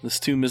 This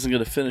tomb isn't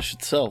going to finish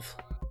itself.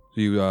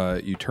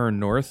 You turn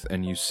north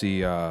and you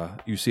see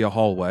a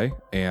hallway,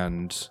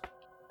 and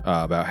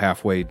about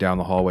halfway down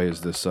the hallway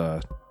is this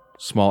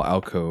small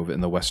alcove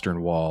in the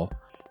western wall.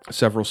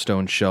 Several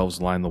stone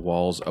shelves line the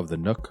walls of the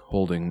nook,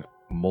 holding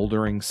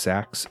moldering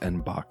sacks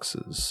and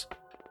boxes.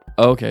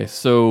 Okay,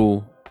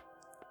 so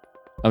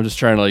I'm just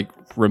trying to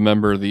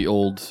remember the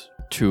old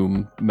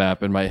tomb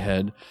map in my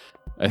head.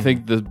 I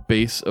think the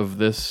base of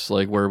this,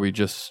 where we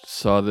just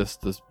saw this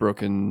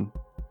broken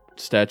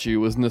statue,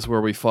 wasn't this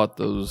where we fought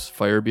those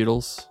fire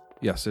beetles?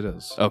 Yes, it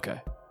is.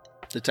 Okay.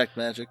 Detect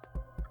magic.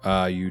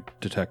 You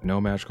detect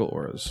no magical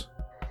auras.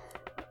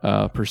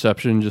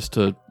 Perception just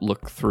to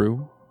look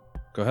through.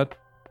 Go ahead.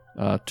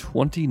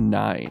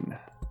 29.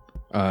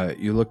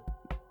 You look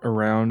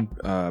around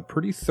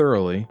pretty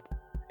thoroughly,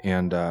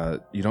 and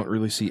you don't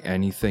really see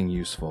anything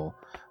useful.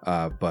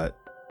 But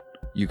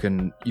you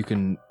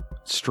can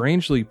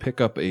strangely pick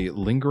up a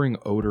lingering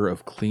odor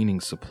of cleaning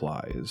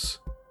supplies,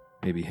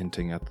 maybe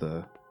hinting at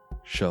the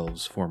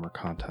shelves' former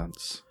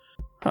contents.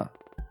 Yeah,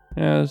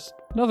 there's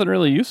nothing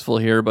really useful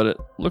here, but it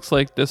looks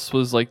like this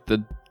was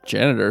the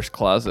janitor's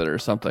closet or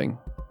something.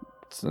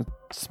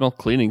 Smell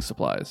cleaning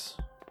supplies.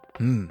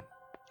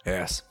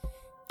 Yes.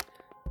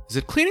 Is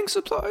it cleaning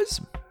supplies?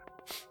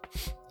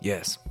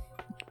 Yes.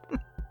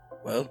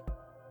 Well,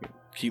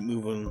 keep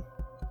moving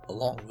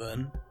along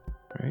then.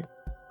 All right.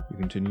 You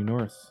continue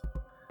north.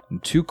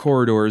 And 2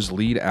 corridors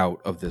lead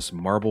out of this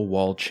marble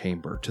walled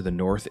chamber to the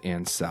north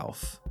and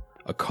south.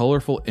 A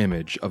colorful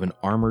image of an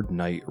armored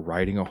knight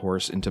riding a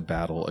horse into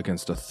battle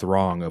against a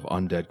throng of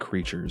undead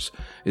creatures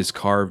is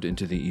carved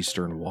into the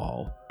eastern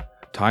wall.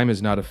 Time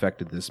has not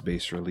affected this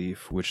bas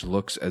relief, which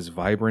looks as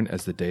vibrant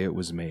as the day it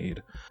was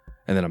made,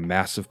 and then a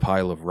massive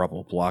pile of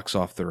rubble blocks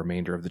off the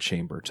remainder of the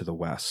chamber to the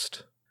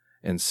west.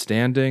 And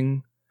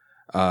standing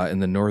in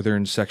the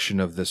northern section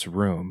of this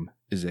room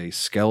is a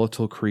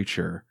skeletal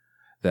creature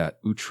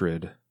that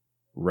Uhtred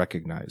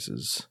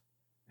recognizes.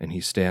 And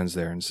he stands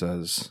there and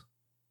says,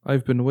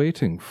 "I've been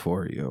waiting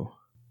for you."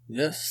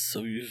 Yes,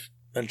 so you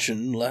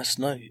mentioned last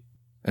night.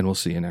 And we'll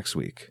see you next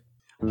week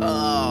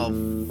Oh,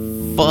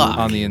 fuck.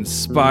 on the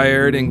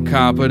Inspired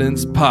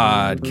Incompetence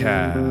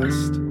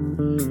Podcast.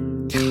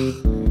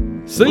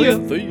 See ya!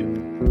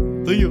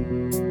 See ya.